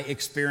Magi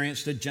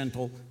experienced a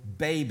gentle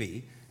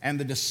baby, and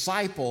the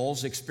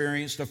disciples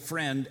experienced a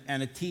friend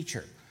and a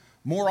teacher.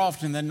 More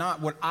often than not,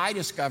 what I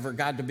discover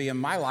God to be in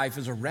my life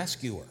is a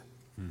rescuer,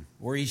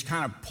 where he's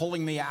kind of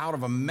pulling me out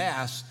of a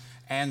mess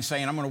and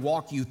saying, I'm going to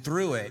walk you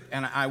through it,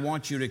 and I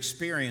want you to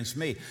experience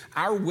me.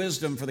 Our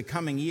wisdom for the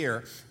coming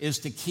year is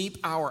to keep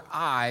our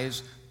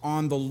eyes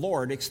on the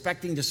Lord,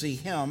 expecting to see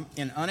him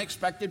in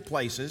unexpected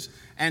places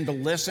and to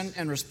listen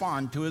and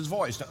respond to his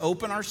voice, to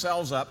open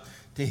ourselves up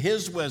to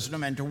his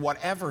wisdom and to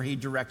whatever he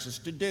directs us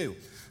to do.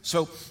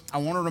 So I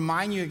want to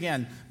remind you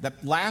again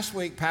that last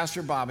week,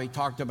 Pastor Bobby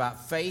talked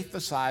about faith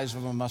the size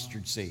of a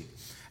mustard seed.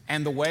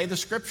 And the way the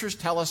scriptures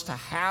tell us to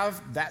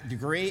have that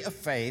degree of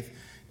faith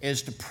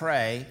is to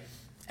pray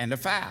and to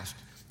fast.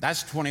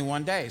 That's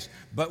 21 days.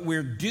 But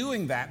we're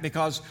doing that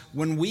because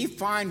when we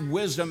find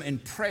wisdom in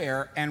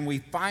prayer and we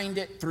find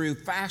it through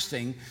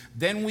fasting,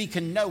 then we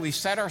can know we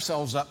set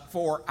ourselves up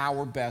for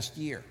our best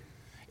year.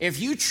 If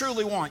you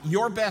truly want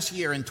your best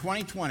year in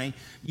 2020,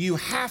 you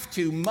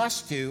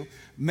must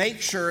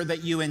make sure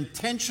that you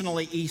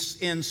intentionally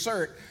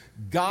insert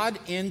God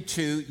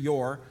into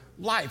your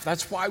life.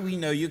 That's why we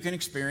know you can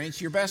experience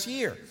your best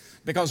year.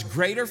 Because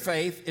greater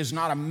faith is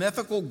not a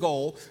mythical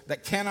goal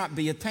that cannot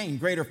be attained.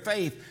 Greater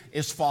faith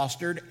is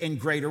fostered in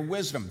greater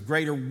wisdom.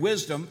 Greater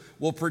wisdom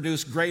will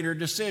produce greater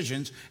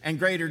decisions, and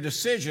greater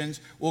decisions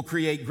will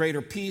create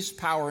greater peace,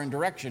 power, and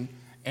direction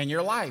in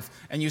your life.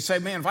 And you say,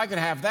 man, if I could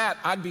have that,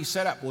 I'd be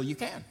set up. Well, you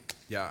can.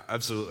 Yeah,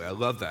 absolutely. I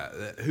love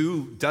that.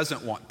 Who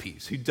doesn't want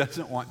peace? Who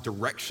doesn't want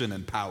direction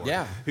and power?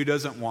 Yeah. Who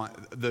doesn't want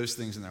those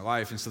things in their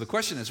life? And so the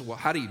question is, well,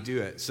 how do you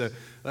do it? So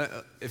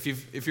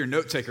if you're a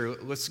note taker,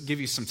 let's give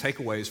you some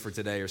takeaways for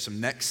today or some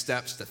next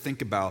steps to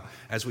think about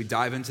as we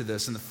dive into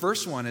this. And the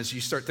first one is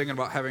you start thinking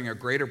about having a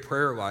greater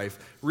prayer life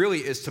really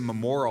is to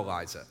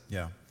memorialize it.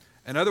 Yeah.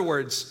 In other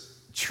words,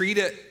 treat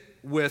it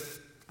with,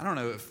 I don't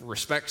know if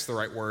respect's the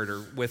right word,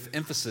 or with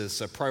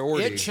emphasis, a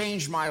priority. It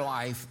changed my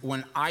life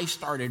when I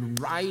started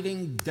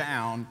writing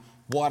down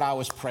what I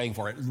was praying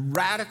for. It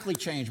radically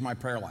changed my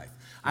prayer life.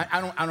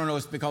 I don't know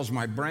if it's because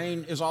my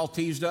brain is all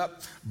teased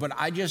up, but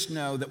I just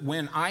know that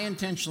when I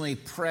intentionally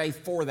pray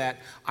for that,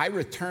 I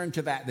return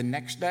to that the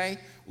next day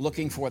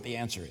looking for what the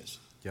answer is.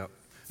 Yep.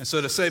 And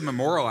so to say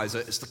memorialize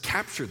it is to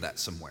capture that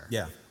somewhere.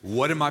 Yeah.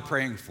 What am I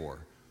praying for?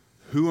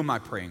 Who am I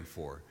praying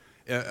for?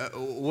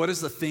 What is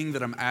the thing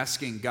that I'm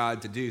asking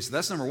God to do? So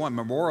that's number one,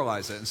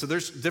 memorialize it. And so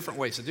there's different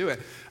ways to do it.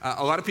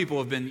 A lot of people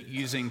have been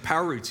using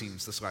power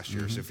routines this last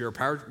year. So if you're a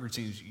power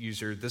routines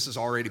user, this is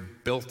already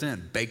built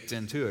in, baked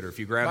into it. Or if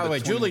you grab By the way,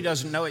 Julie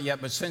doesn't know it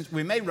yet, but since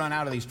we may run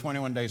out of these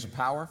 21 days of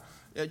power,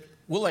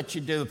 we'll let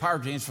you do the power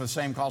routines for the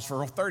same cost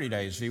for 30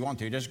 days if you want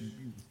to.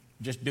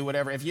 Just do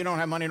whatever. If you don't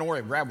have money, don't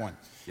worry, grab one.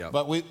 Yep.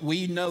 But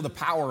we know the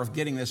power of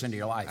getting this into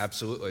your life.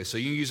 Absolutely. So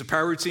you can use a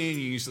power routine,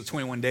 you use the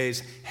 21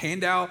 days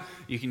handout,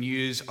 you can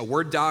use a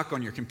Word doc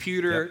on your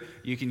computer, yep.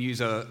 You can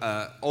use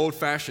a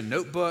old-fashioned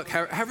notebook,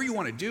 however you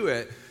want to do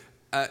it.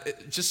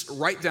 Just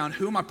write down,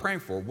 who am I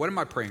praying for? What am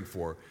I praying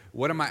for?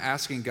 What am I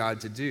asking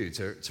God to do?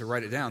 To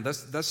write it down.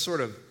 That's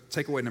sort of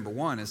takeaway number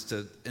one, is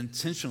to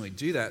intentionally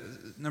do that.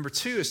 Number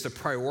two is to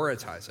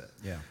prioritize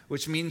it,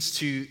 which means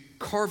to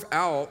carve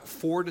out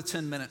 4 to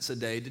 10 minutes a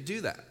day to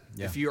do that.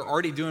 Yeah. If you're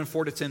already doing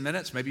 4 to 10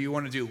 minutes, maybe you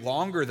want to do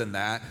longer than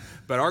that.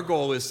 But our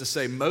goal is to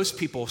say most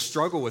people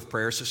struggle with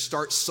prayer, so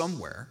start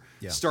somewhere.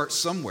 Yeah. Start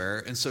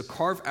somewhere. And so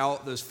carve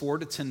out those 4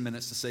 to 10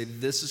 minutes to say,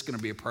 this is going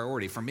to be a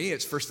priority. For me,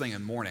 it's first thing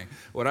in the morning.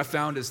 What I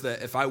found is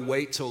that if I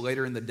wait till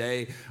later in the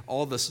day,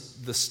 all the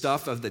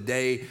stuff of the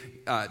day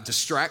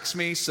distracts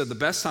me. So the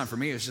best time for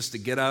me is just to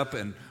get up,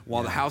 and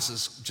while the house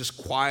is just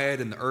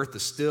quiet and the earth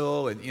is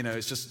still, and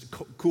it's just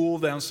cool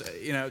down,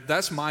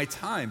 that's my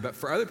time. But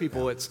for other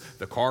people, it's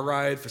the car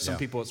ride. For some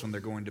people, it's when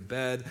they're going to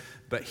bed.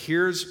 But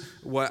here's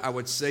what I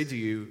would say to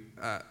you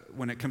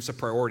when it comes to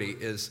priority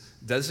is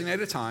designate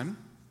a time,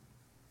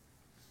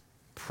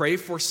 pray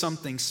for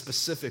something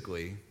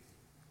specifically,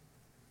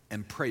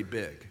 and pray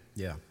big.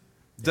 Yeah.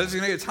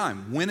 Designate a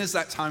time. When is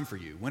that time for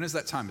you? When is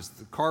that time? Is it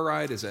the car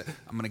ride? Is it,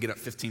 I'm going to get up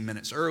 15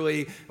 minutes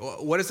early?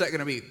 What is that going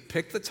to be?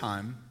 Pick the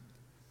time.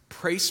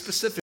 Pray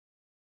specifically.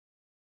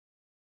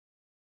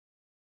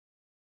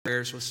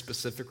 Prayers with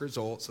specific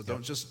results. So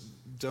don't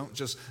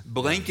just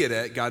blanket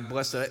it. God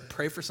bless it.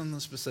 Pray for something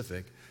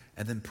specific,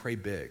 and then pray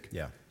big.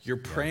 Yeah. You're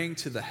praying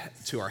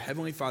to our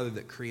Heavenly Father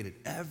that created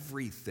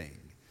everything.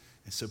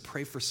 And so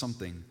pray for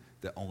something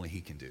that only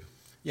He can do.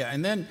 Yeah,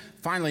 and then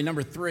finally,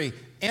 number 3,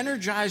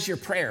 energize your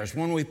prayers.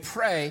 When we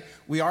pray,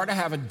 we are to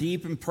have a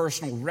deep and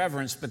personal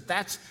reverence, but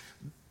that's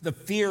the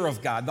fear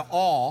of God, the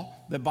awe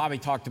that Bobby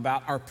talked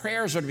about. Our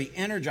prayers are to be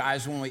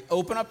energized when we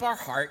open up our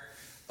heart,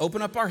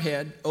 open up our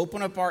head,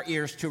 open up our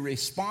ears to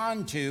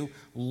respond to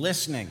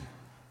listening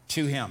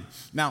to Him.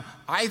 Now,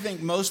 I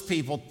think most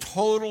people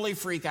totally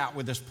freak out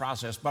with this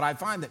process, but I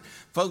find that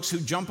folks who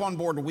jump on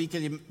board a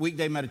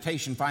weekday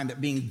meditation find that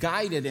being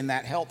guided in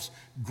that helps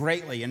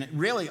greatly. And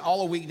really,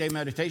 all a weekday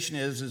meditation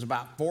is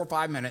about 4 or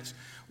 5 minutes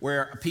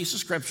where a piece of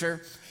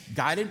scripture,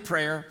 guided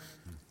prayer,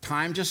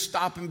 time to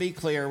stop and be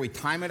clear. We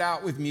time it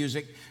out with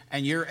music,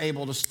 and you're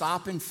able to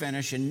stop and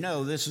finish and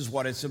know this is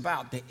what it's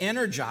about. To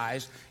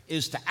energize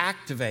is to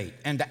activate,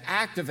 and to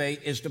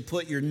activate is to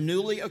put your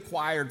newly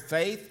acquired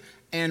faith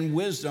and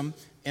wisdom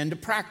into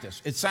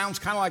practice. It sounds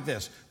kind of like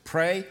this: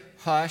 pray,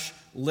 hush,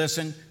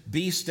 listen,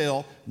 be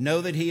still,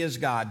 know that He is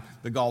God,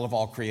 the God of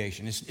all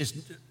creation.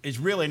 It's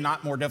really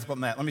not more difficult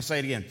than that. Let me say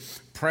it again.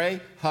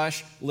 Pray,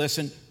 hush,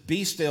 listen,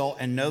 be still,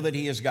 and know that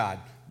He is God,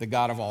 the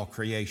God of all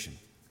creation.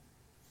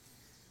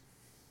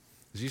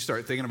 As you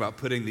start thinking about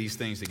putting these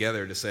things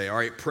together to say, all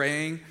right,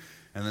 praying,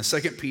 and the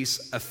second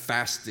piece of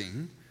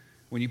fasting,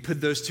 when you put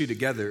those two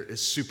together, is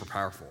super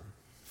powerful.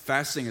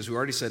 Fasting, as we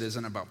already said,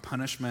 isn't about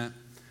punishment.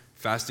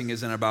 Fasting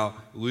isn't about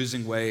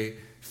losing weight.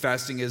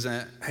 Fasting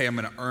isn't, hey, I'm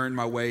going to earn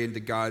my way into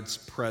God's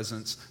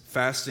presence.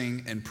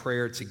 Fasting and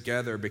prayer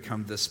together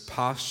become this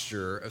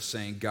posture of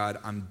saying, God,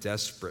 I'm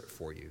desperate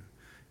for you.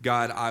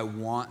 God, I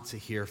want to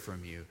hear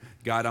from you.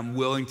 God, I'm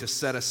willing to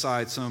set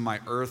aside some of my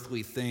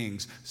earthly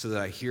things so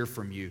that I hear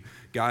from you.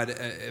 God,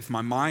 if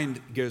my mind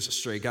goes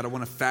astray, God, I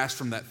want to fast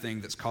from that thing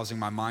that's causing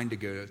my mind to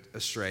go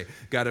astray.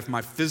 God, if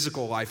my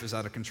physical life is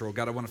out of control,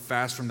 God, I want to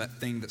fast from that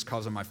thing that's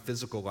causing my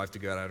physical life to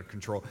go out of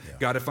control. Yeah.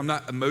 God, if I'm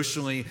not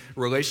emotionally,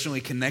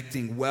 relationally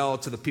connecting well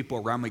to the people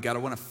around me, God, I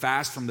want to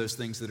fast from those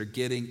things that are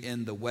getting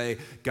in the way.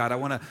 God, I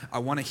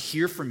want to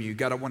hear from you.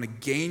 God, I want to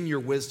gain your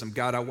wisdom.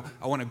 God,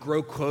 I want to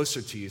grow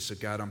closer to you. So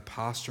God, I'm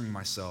posturing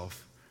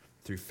myself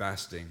through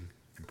fasting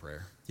and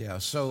prayer. Yeah,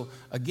 so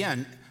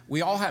again,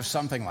 we all have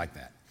something like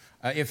that.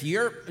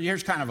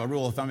 Here's kind of a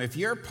rule of thumb. If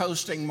you're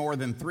posting more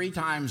than 3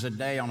 times a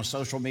day on a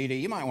social media,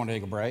 you might want to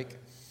take a break.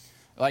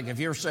 Like if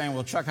you're saying,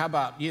 well, Chuck, how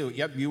about you?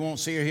 Yep, you won't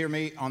see or hear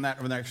me on that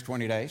for the next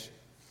 20 days.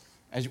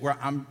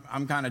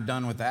 I'm kind of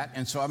done with that.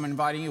 And so I'm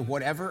inviting you,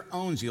 whatever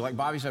owns you, like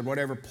Bobby said,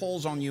 whatever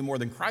pulls on you more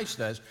than Christ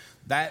does,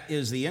 that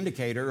is the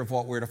indicator of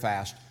what we're to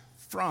fast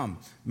from.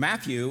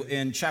 Matthew,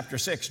 in chapter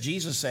 6,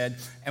 Jesus said,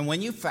 and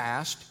when you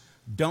fast,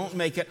 don't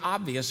make it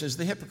obvious as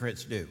the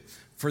hypocrites do.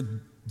 For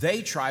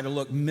they try to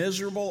look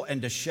miserable and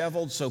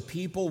disheveled so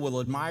people will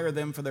admire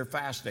them for their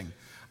fasting.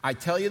 I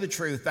tell you the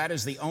truth, that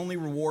is the only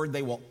reward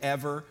they will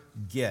ever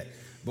get.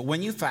 But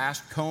when you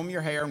fast, comb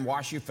your hair and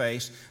wash your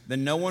face,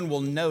 then no one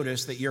will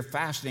notice that you're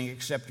fasting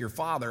except your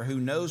Father who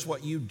knows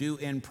what you do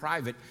in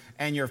private,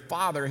 and your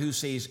Father who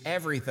sees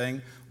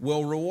everything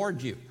will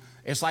reward you.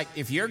 It's like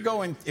if you're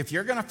going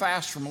to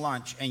fast from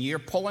lunch and you're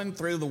pulling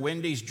through the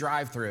Wendy's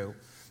drive-thru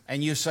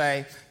and you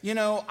say,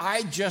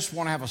 I just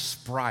want to have a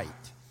Sprite.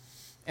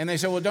 And they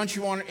say, well, don't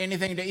you want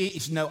anything to eat? He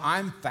says, no,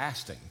 I'm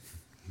fasting.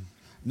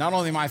 Not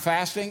only am I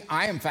fasting,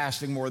 I am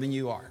fasting more than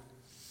you are.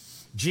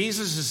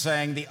 Jesus is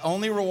saying the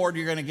only reward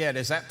you're going to get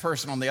is that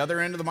person on the other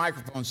end of the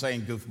microphone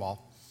saying goofball,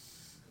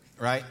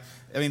 right?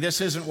 I mean,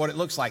 this isn't what it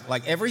looks like.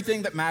 Like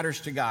everything that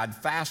matters to God,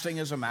 fasting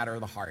is a matter of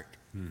the heart.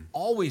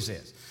 Always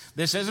is.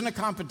 This isn't a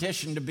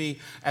competition to be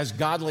as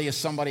godly as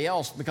somebody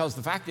else, because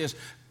the fact is,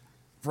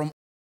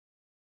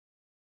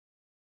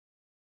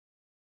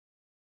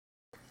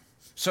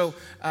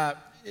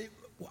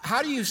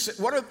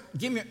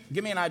 give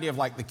me an idea of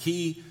like the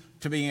key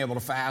to being able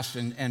to fast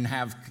and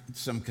have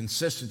some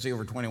consistency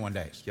over 21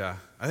 days. Yeah,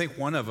 I think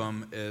one of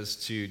them is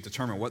to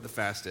determine what the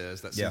fast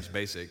is. That seems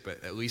basic,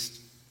 but at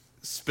least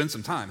spend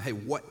some time. Hey,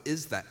 what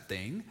is that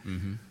thing?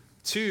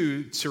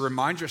 2, to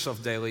remind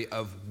yourself daily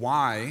of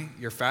why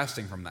you're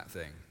fasting from that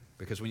thing.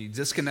 Because when you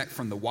disconnect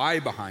from the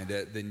why behind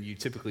it, then you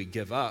typically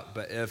give up.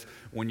 But if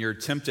when you're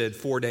tempted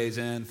 4 days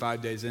in,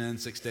 5 days in,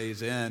 6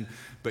 days in,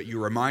 but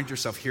you remind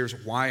yourself, here's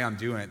why I'm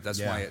doing it,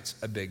 that's why it's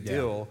a big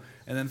deal.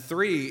 And then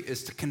 3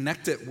 is to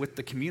connect it with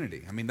the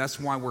community. I mean, that's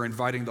why we're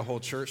inviting the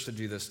whole church to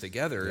do this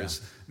together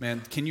is,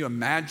 man, can you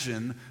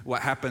imagine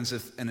what happens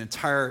if an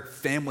entire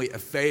family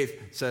of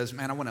faith says,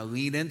 man, I want to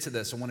lean into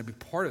this. I want to be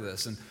part of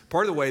this. And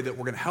part of the way that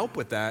we're going to help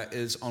with that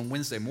is on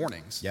Wednesday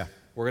mornings.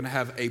 We're going to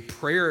have a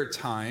prayer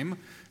time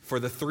for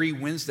the 3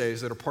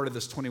 Wednesdays that are part of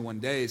this 21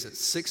 days at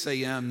 6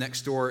 a.m.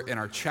 next door in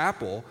our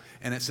chapel.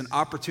 And it's an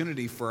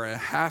opportunity for a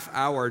half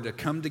hour to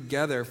come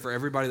together for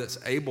everybody that's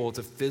able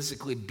to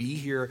physically be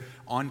here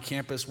on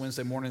campus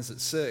Wednesday mornings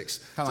at 6.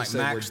 Kind of like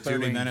max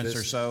 30 minutes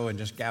or so and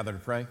just gather to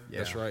pray.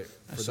 That's right.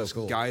 That's for this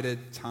cool.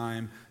 Guided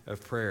time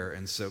of prayer.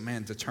 And so,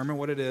 man, determine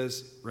what it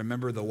is,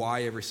 remember the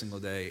why every single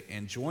day,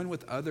 and join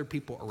with other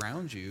people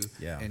around you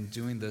in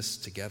doing this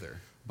together.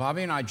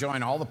 Bobby and I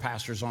join all the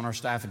pastors on our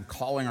staff in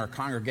calling our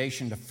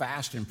congregation to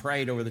fast and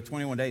pray over the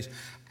 21 days,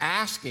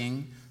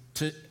 asking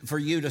for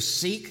you to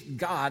seek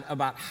God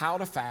about how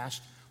to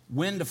fast,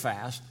 when to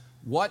fast,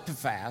 what to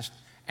fast,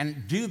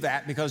 and do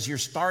that because you're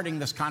starting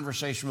this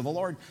conversation with the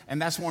Lord. And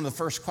that's one of the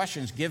first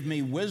questions. Give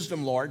me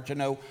wisdom, Lord, to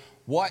know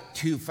what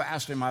to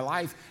fast in my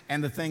life.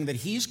 And the thing that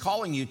He's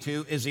calling you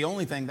to is the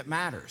only thing that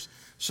matters.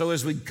 So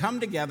as we come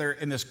together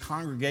in this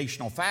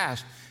congregational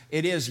fast,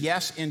 it is,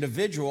 yes,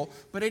 individual,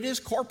 but it is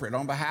corporate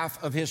on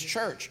behalf of His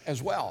church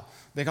as well.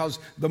 Because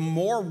the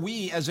more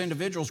we as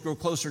individuals grow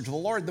closer to the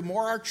Lord, the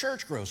more our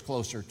church grows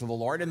closer to the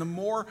Lord, and the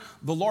more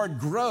the Lord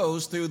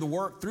grows through the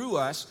work through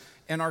us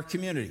in our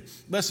community.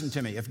 Listen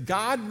to me. If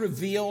God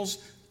reveals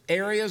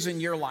areas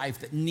in your life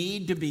that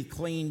need to be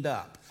cleaned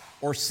up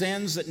or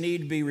sins that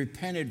need to be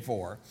repented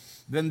for,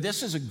 then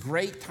this is a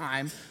great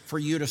time for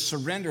you to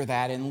surrender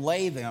that and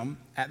lay them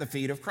at the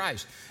feet of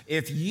Christ.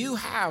 If you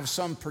have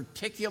some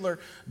particular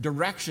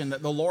direction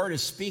that the Lord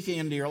is speaking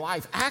into your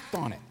life, act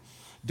on it.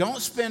 Don't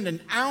spend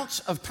an ounce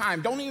of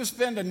time, don't even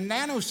spend a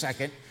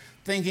nanosecond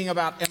thinking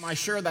about, am I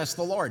sure that's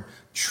the Lord?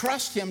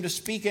 Trust Him to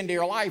speak into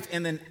your life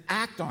and then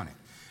act on it.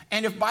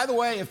 And if, by the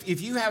way,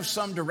 if you have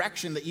some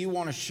direction that you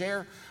want to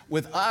share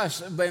with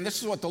us, and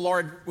this is what the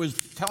Lord was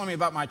telling me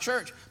about my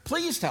church,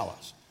 please tell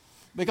us.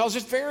 Because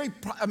it's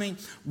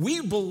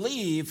we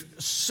believe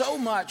so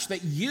much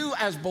that you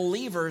as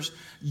believers,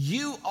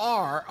 you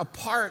are a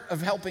part of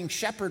helping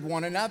shepherd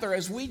one another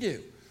as we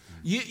do.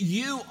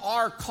 You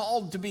are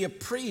called to be a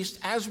priest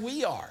as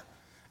we are,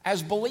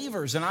 as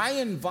believers. And I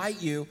invite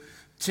you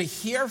to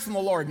hear from the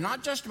Lord,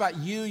 not just about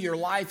you, your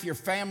life, your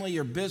family,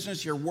 your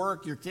business, your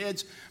work, your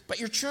kids, but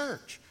your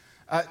church.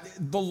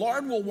 The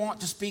Lord will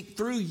want to speak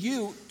through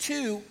you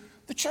to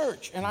the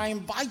church, and I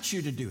invite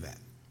you to do that.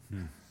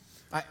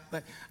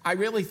 I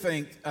really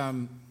think,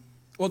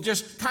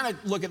 just kind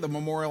of look at the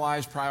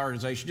memorialized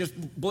prioritization.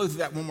 Just blow through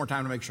that one more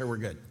time to make sure we're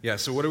good. Yeah,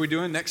 so what are we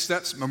doing? Next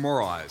steps,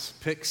 memorialize.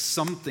 Pick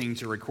something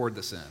to record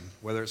this in,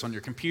 whether it's on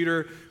your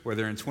computer,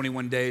 whether in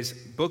 21 days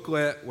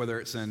booklet, whether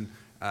it's in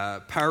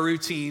power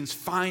routines.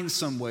 Find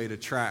some way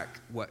to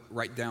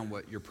write down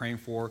what you're praying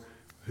for,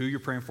 who you're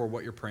praying for,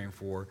 what you're praying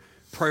for.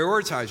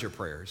 Prioritize your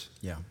prayers.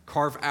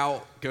 Carve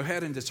out, go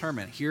ahead and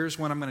determine, here's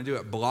when I'm going to do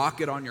it. Block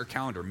it on your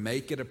calendar.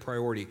 Make it a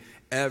priority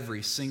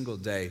every single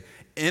day.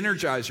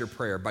 Energize your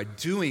prayer by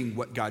doing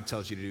what God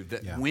tells you to do.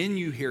 That when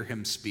you hear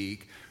Him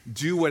speak,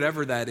 do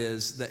whatever that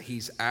is that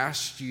He's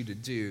asked you to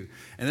do.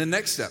 And then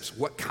next steps,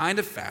 what kind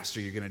of fast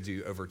are you going to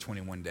do over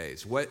 21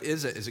 days? What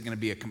is it? Is it going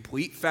to be a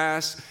complete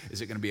fast?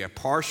 Is it going to be a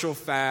partial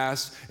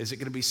fast? Is it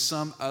going to be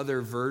some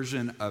other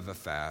version of a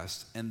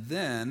fast? And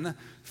then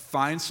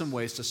find some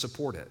ways to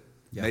support it.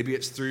 Maybe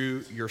it's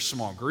through your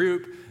small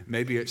group.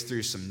 Maybe it's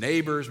through some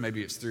neighbors.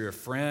 Maybe it's through a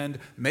friend.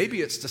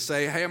 Maybe it's to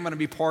say, hey, I'm going to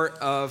be part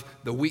of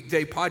the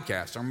weekday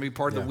podcast. I'm going to be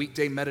part of the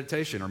weekday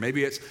meditation. Or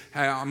maybe it's,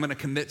 hey, I'm going to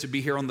commit to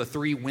be here on the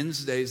 3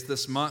 Wednesdays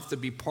this month to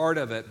be part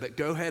of it. But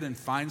go ahead and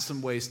find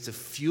some ways to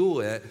fuel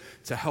it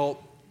to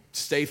help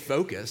stay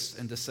focused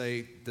and to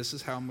say, this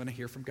is how I'm going to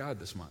hear from God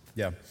this month.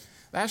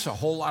 That's a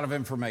whole lot of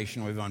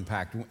information we've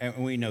unpacked, and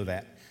we know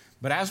that.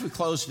 But as we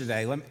close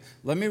today,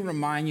 let me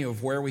remind you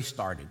of where we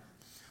started.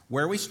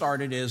 Where we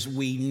started is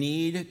we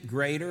need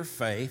greater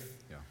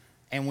faith,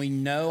 and we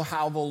know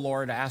how the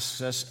Lord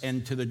asks us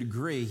and to the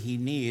degree He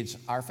needs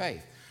our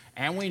faith.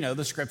 And we know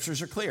the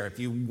scriptures are clear. If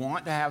you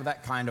want to have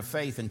that kind of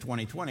faith in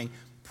 2020,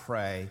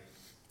 pray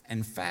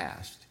and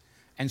fast.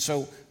 And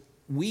so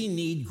we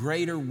need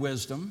greater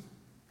wisdom,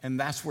 and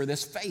that's where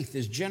this faith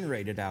is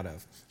generated out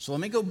of. So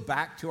let me go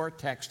back to our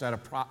text out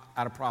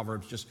of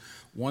Proverbs just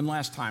one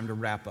last time to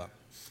wrap up.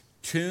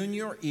 Tune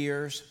your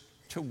ears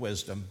to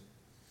wisdom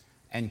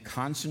and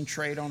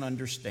concentrate on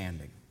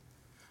understanding.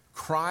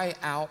 Cry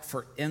out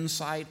for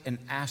insight and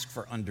ask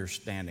for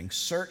understanding.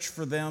 Search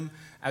for them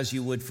as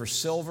you would for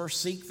silver.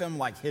 Seek them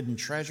like hidden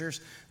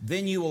treasures.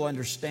 Then you will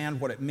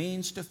understand what it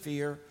means to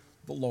fear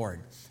the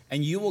Lord.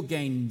 And you will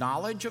gain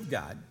knowledge of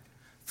God.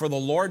 For the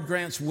Lord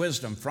grants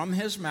wisdom. From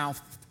His mouth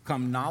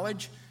come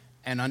knowledge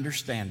and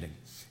understanding.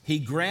 He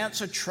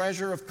grants a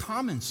treasure of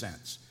common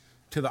sense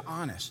to the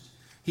honest.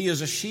 He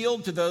is a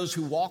shield to those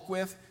who walk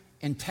with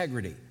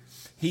integrity.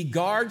 He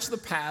guards the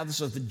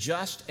paths of the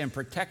just and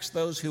protects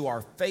those who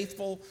are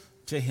faithful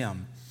to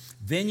him.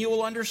 Then you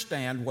will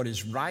understand what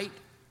is right,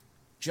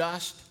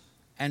 just,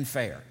 and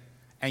fair,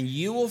 and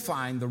you will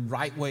find the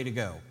right way to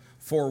go.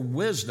 For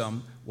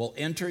wisdom will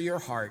enter your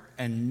heart,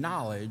 and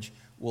knowledge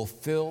will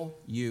fill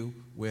you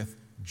with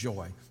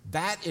joy.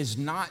 That is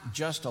not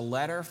just a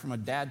letter from a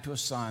dad to a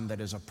son. That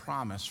is a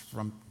promise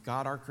from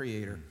God our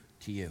Creator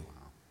to you.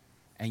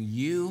 And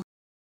you,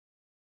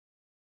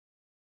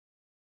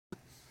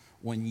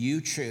 when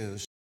you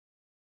choose,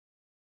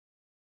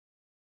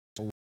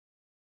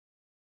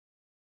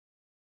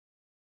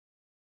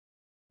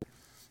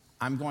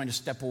 I'm going to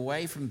step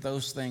away from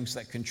those things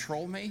that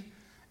control me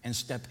and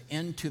step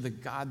into the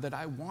God that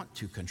I want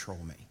to control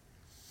me.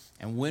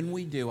 And when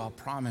we do, I'll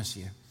promise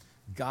you,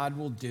 God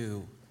will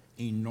do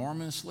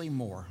enormously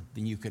more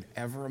than you could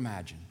ever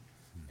imagine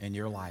in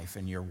your life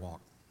and your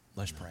walk.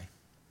 Let's pray.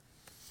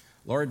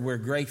 Lord, we're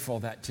grateful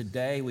that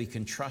today we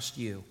can trust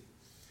you,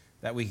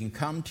 that we can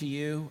come to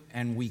you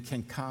and we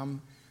can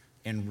come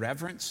in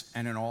reverence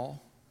and in awe,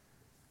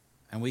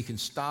 and we can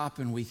stop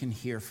and we can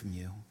hear from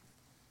you.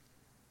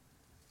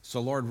 So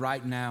Lord,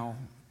 right now,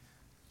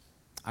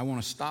 I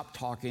want to stop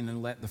talking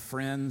and let the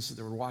friends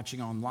that are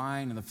watching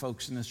online and the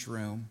folks in this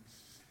room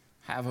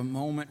have a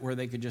moment where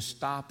they could just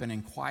stop and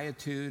in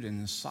quietude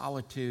and in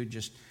solitude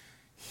just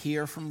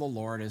hear from the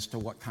Lord as to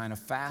what kind of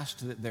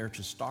fast that they're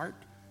to start,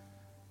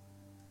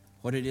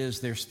 what it is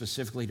they're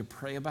specifically to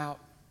pray about,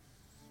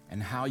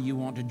 and how you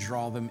want to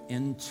draw them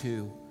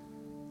into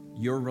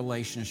your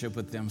relationship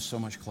with them so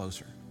much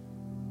closer.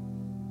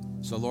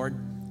 So Lord,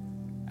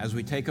 as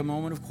we take a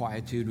moment of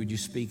quietude, would you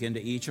speak into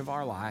each of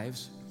our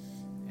lives,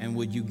 and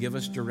would you give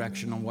us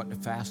direction on what to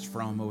fast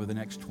from over the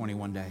next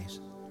 21 days?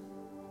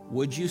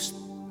 Would you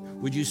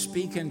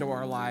speak into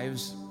our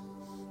lives,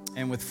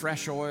 and with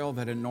fresh oil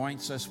that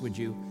anoints us, would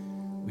you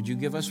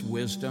give us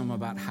wisdom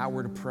about how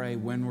we're to pray,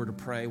 when we're to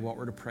pray, what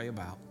we're to pray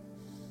about?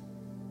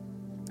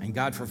 And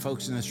God, for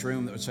folks in this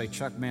room that would say,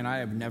 Chuck, man, I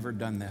have never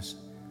done this.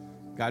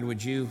 God,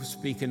 would you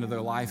speak into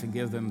their life and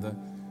give them the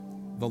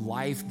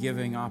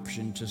life-giving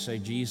option to say,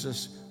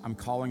 Jesus, I'm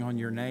calling on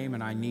your name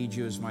and I need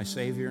you as my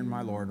Savior and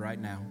my Lord right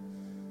now.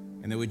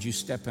 And then would you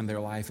step in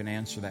their life and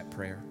answer that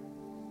prayer?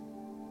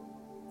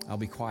 I'll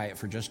be quiet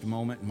for just a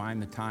moment and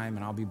mind the time,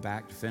 and I'll be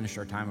back to finish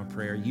our time of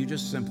prayer. You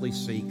just simply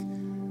seek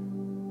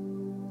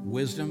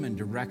wisdom and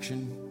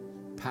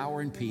direction,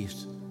 power and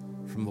peace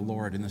from the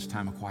Lord in this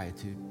time of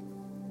quietude.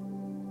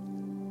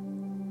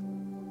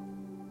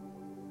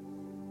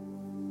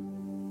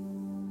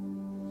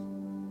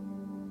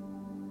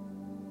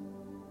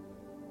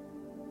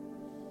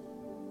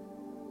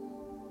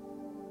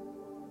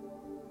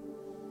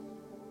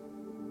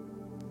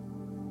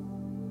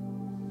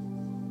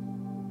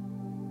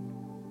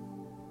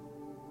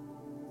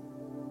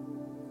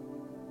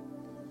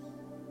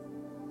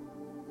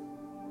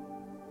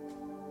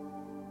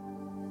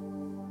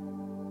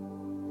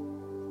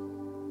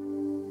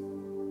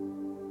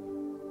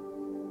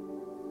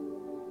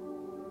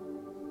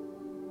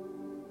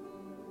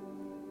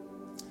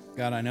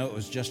 God, I know it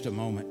was just a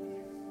moment,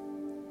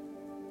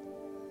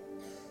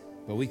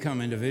 but we come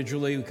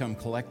individually, we come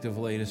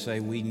collectively to say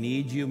we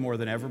need you more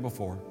than ever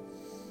before.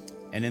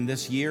 And in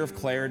this year of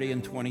clarity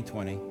in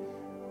 2020,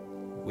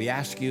 we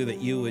ask you that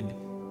you would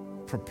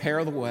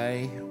prepare the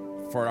way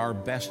for our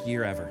best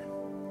year ever,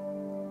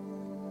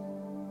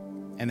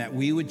 and that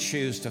we would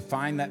choose to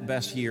find that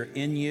best year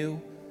in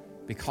you,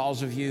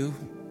 because of you,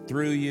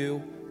 through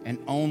you, and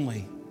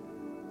only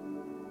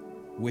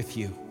with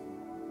you.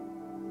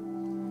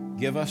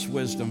 Give us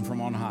wisdom from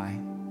on high.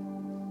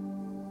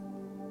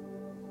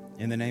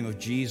 In the name of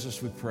Jesus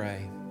we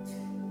pray.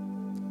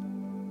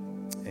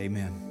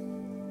 Amen.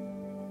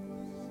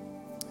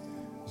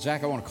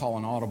 Zach, I want to call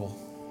an audible.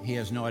 He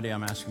has no idea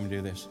I'm asking him to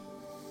do this.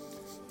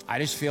 I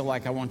just feel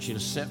like I want you to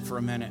sit for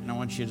a minute and I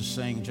want you to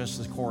sing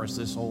just the chorus,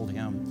 this old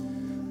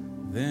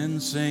hymn. Then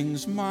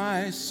sings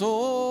my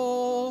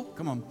soul,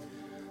 come on,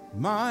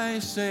 my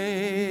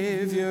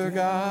Savior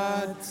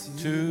God,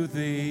 to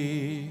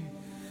thee.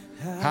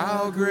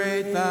 How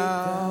great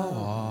thou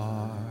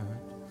art,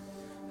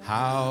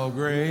 how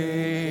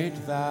great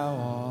thou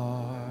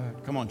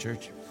art. Come on,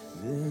 church.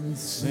 Then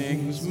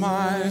sings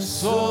my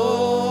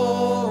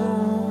soul.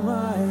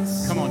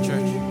 Come on,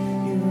 church.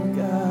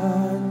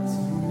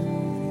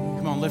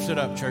 Come on, lift it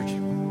up, church.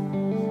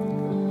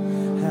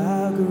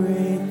 How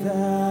great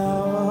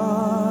thou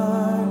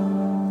art,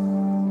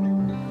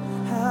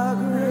 how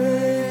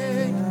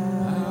great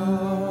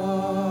thou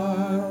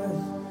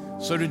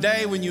art. So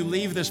today, when you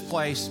leave this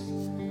place,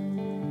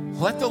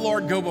 let the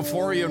Lord go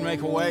before you and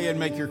make a way and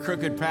make your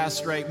crooked path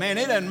straight. Man,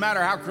 it doesn't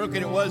matter how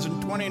crooked it was in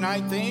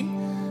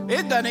 2019.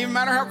 It doesn't even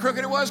matter how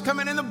crooked it was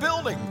coming in the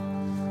building.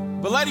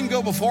 But let him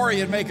go before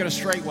you and make it a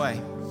straight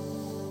way.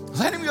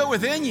 Let him go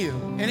within you.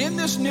 And in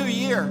this new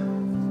year,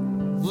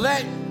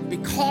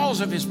 because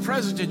of his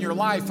presence in your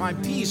life,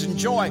 find peace and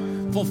joy,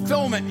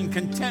 fulfillment and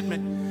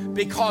contentment.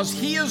 because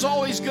he is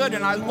always good.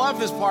 And I love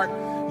this part.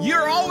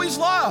 You're always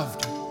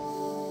loved.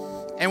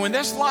 And when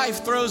this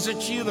life throws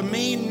at you the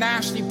mean,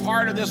 nasty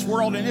part of this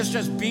world and it's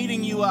just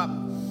beating you up,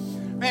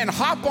 man,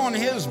 hop on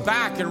his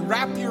back and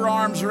wrap your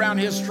arms around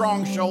his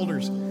strong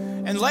shoulders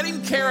and let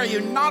him carry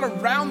you not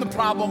around the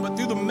problem, but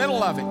through the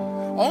middle of it,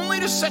 only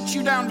to set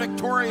you down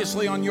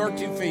victoriously on your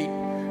 2 feet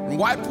and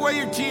wipe away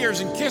your tears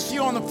and kiss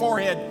you on the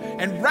forehead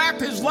and wrap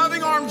his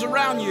loving arms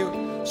around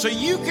you so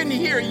you can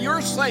hear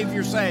your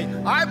Savior say,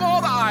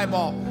 eyeball to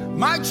eyeball,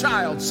 my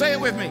child, say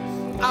it with me,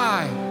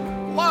 I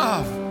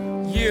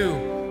love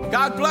you.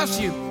 God bless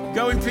you.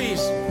 Go in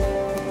peace.